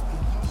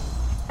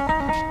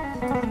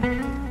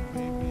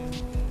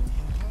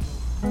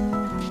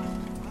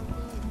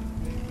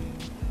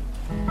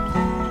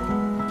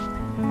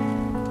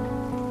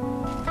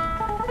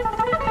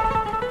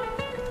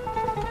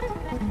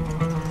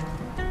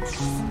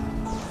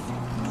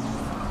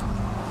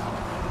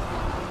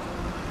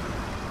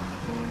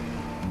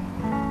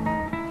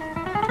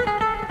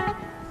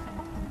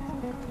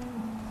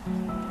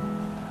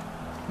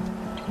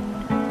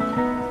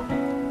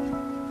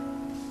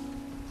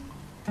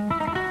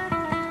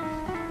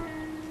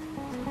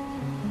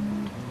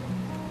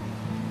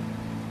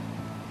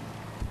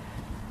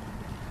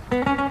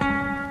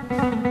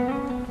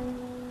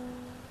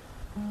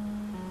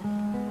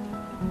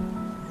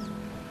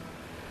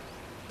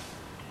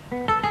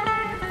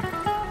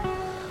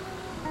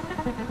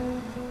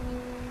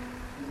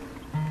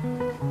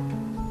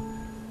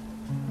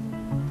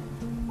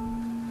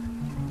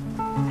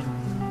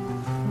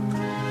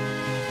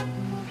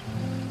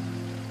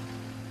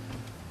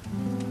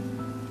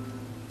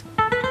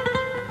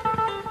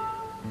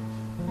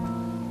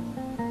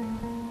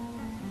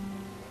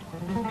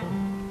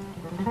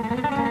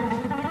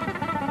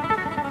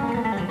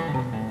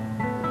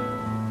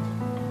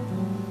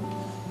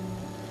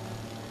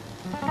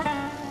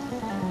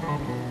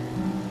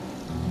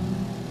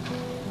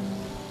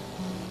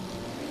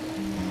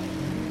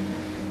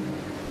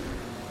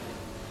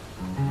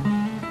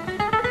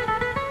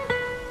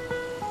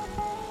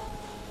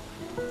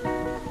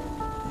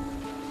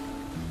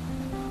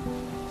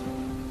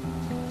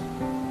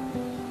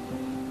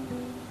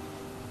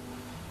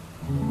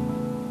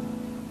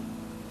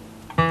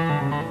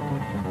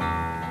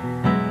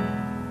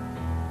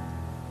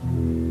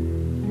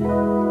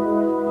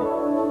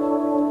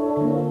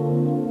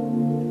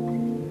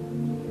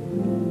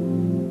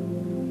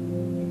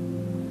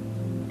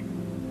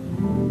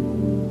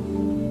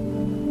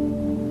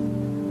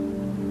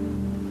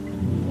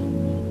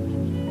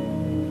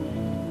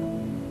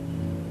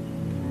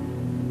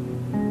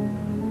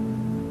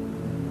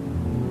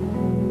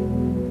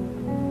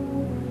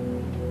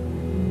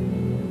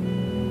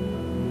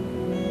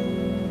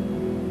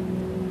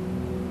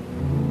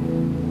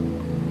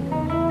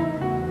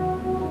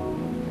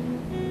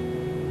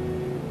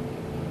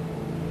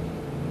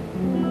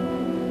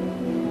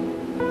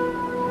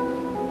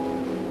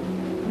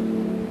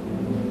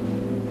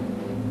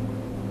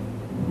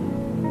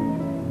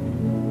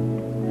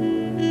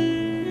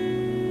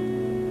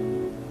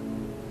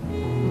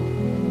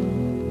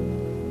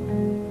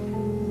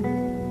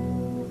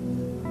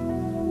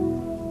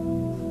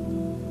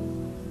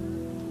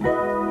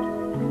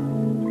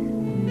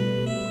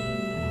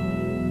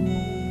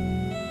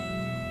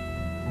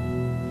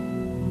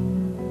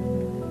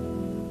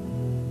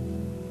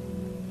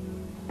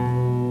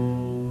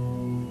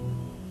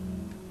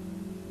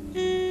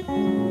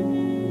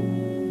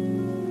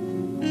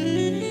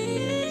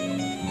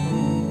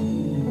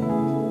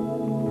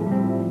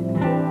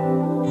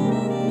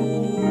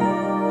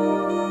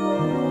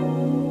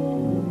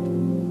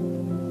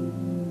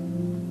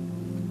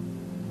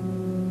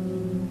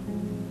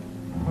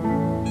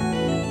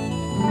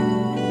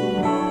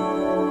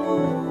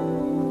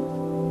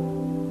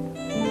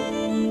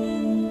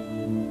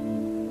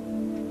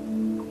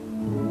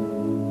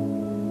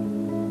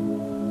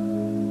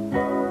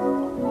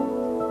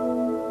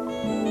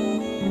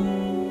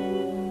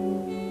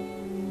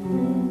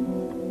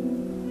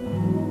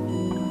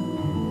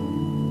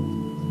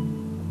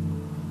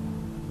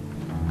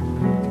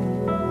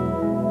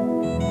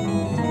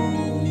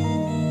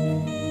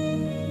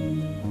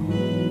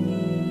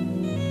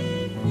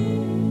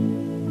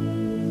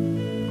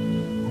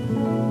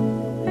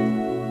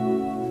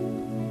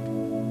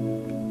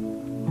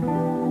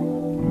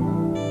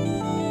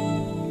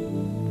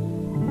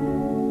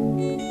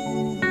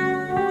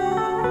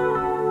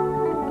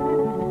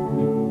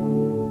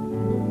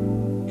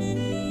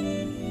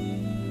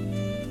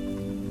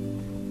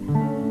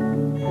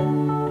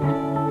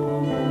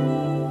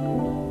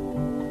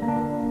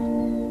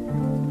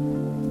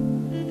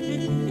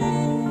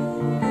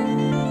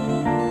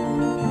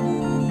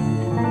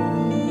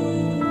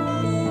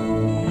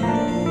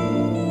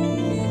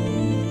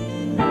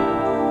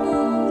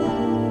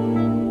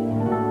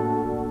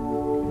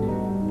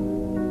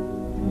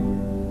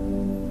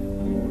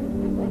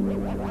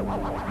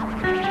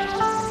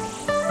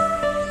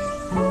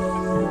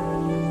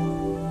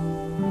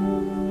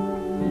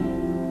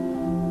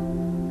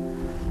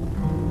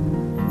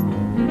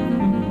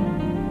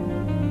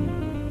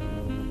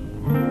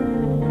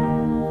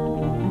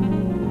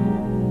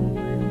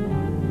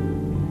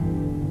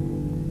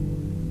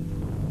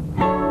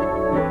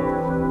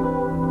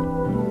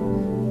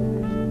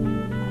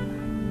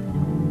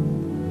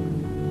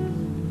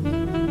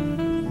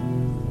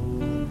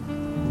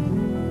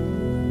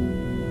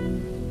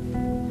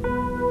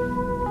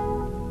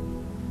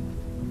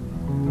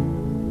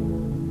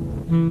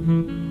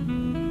Mm-hmm.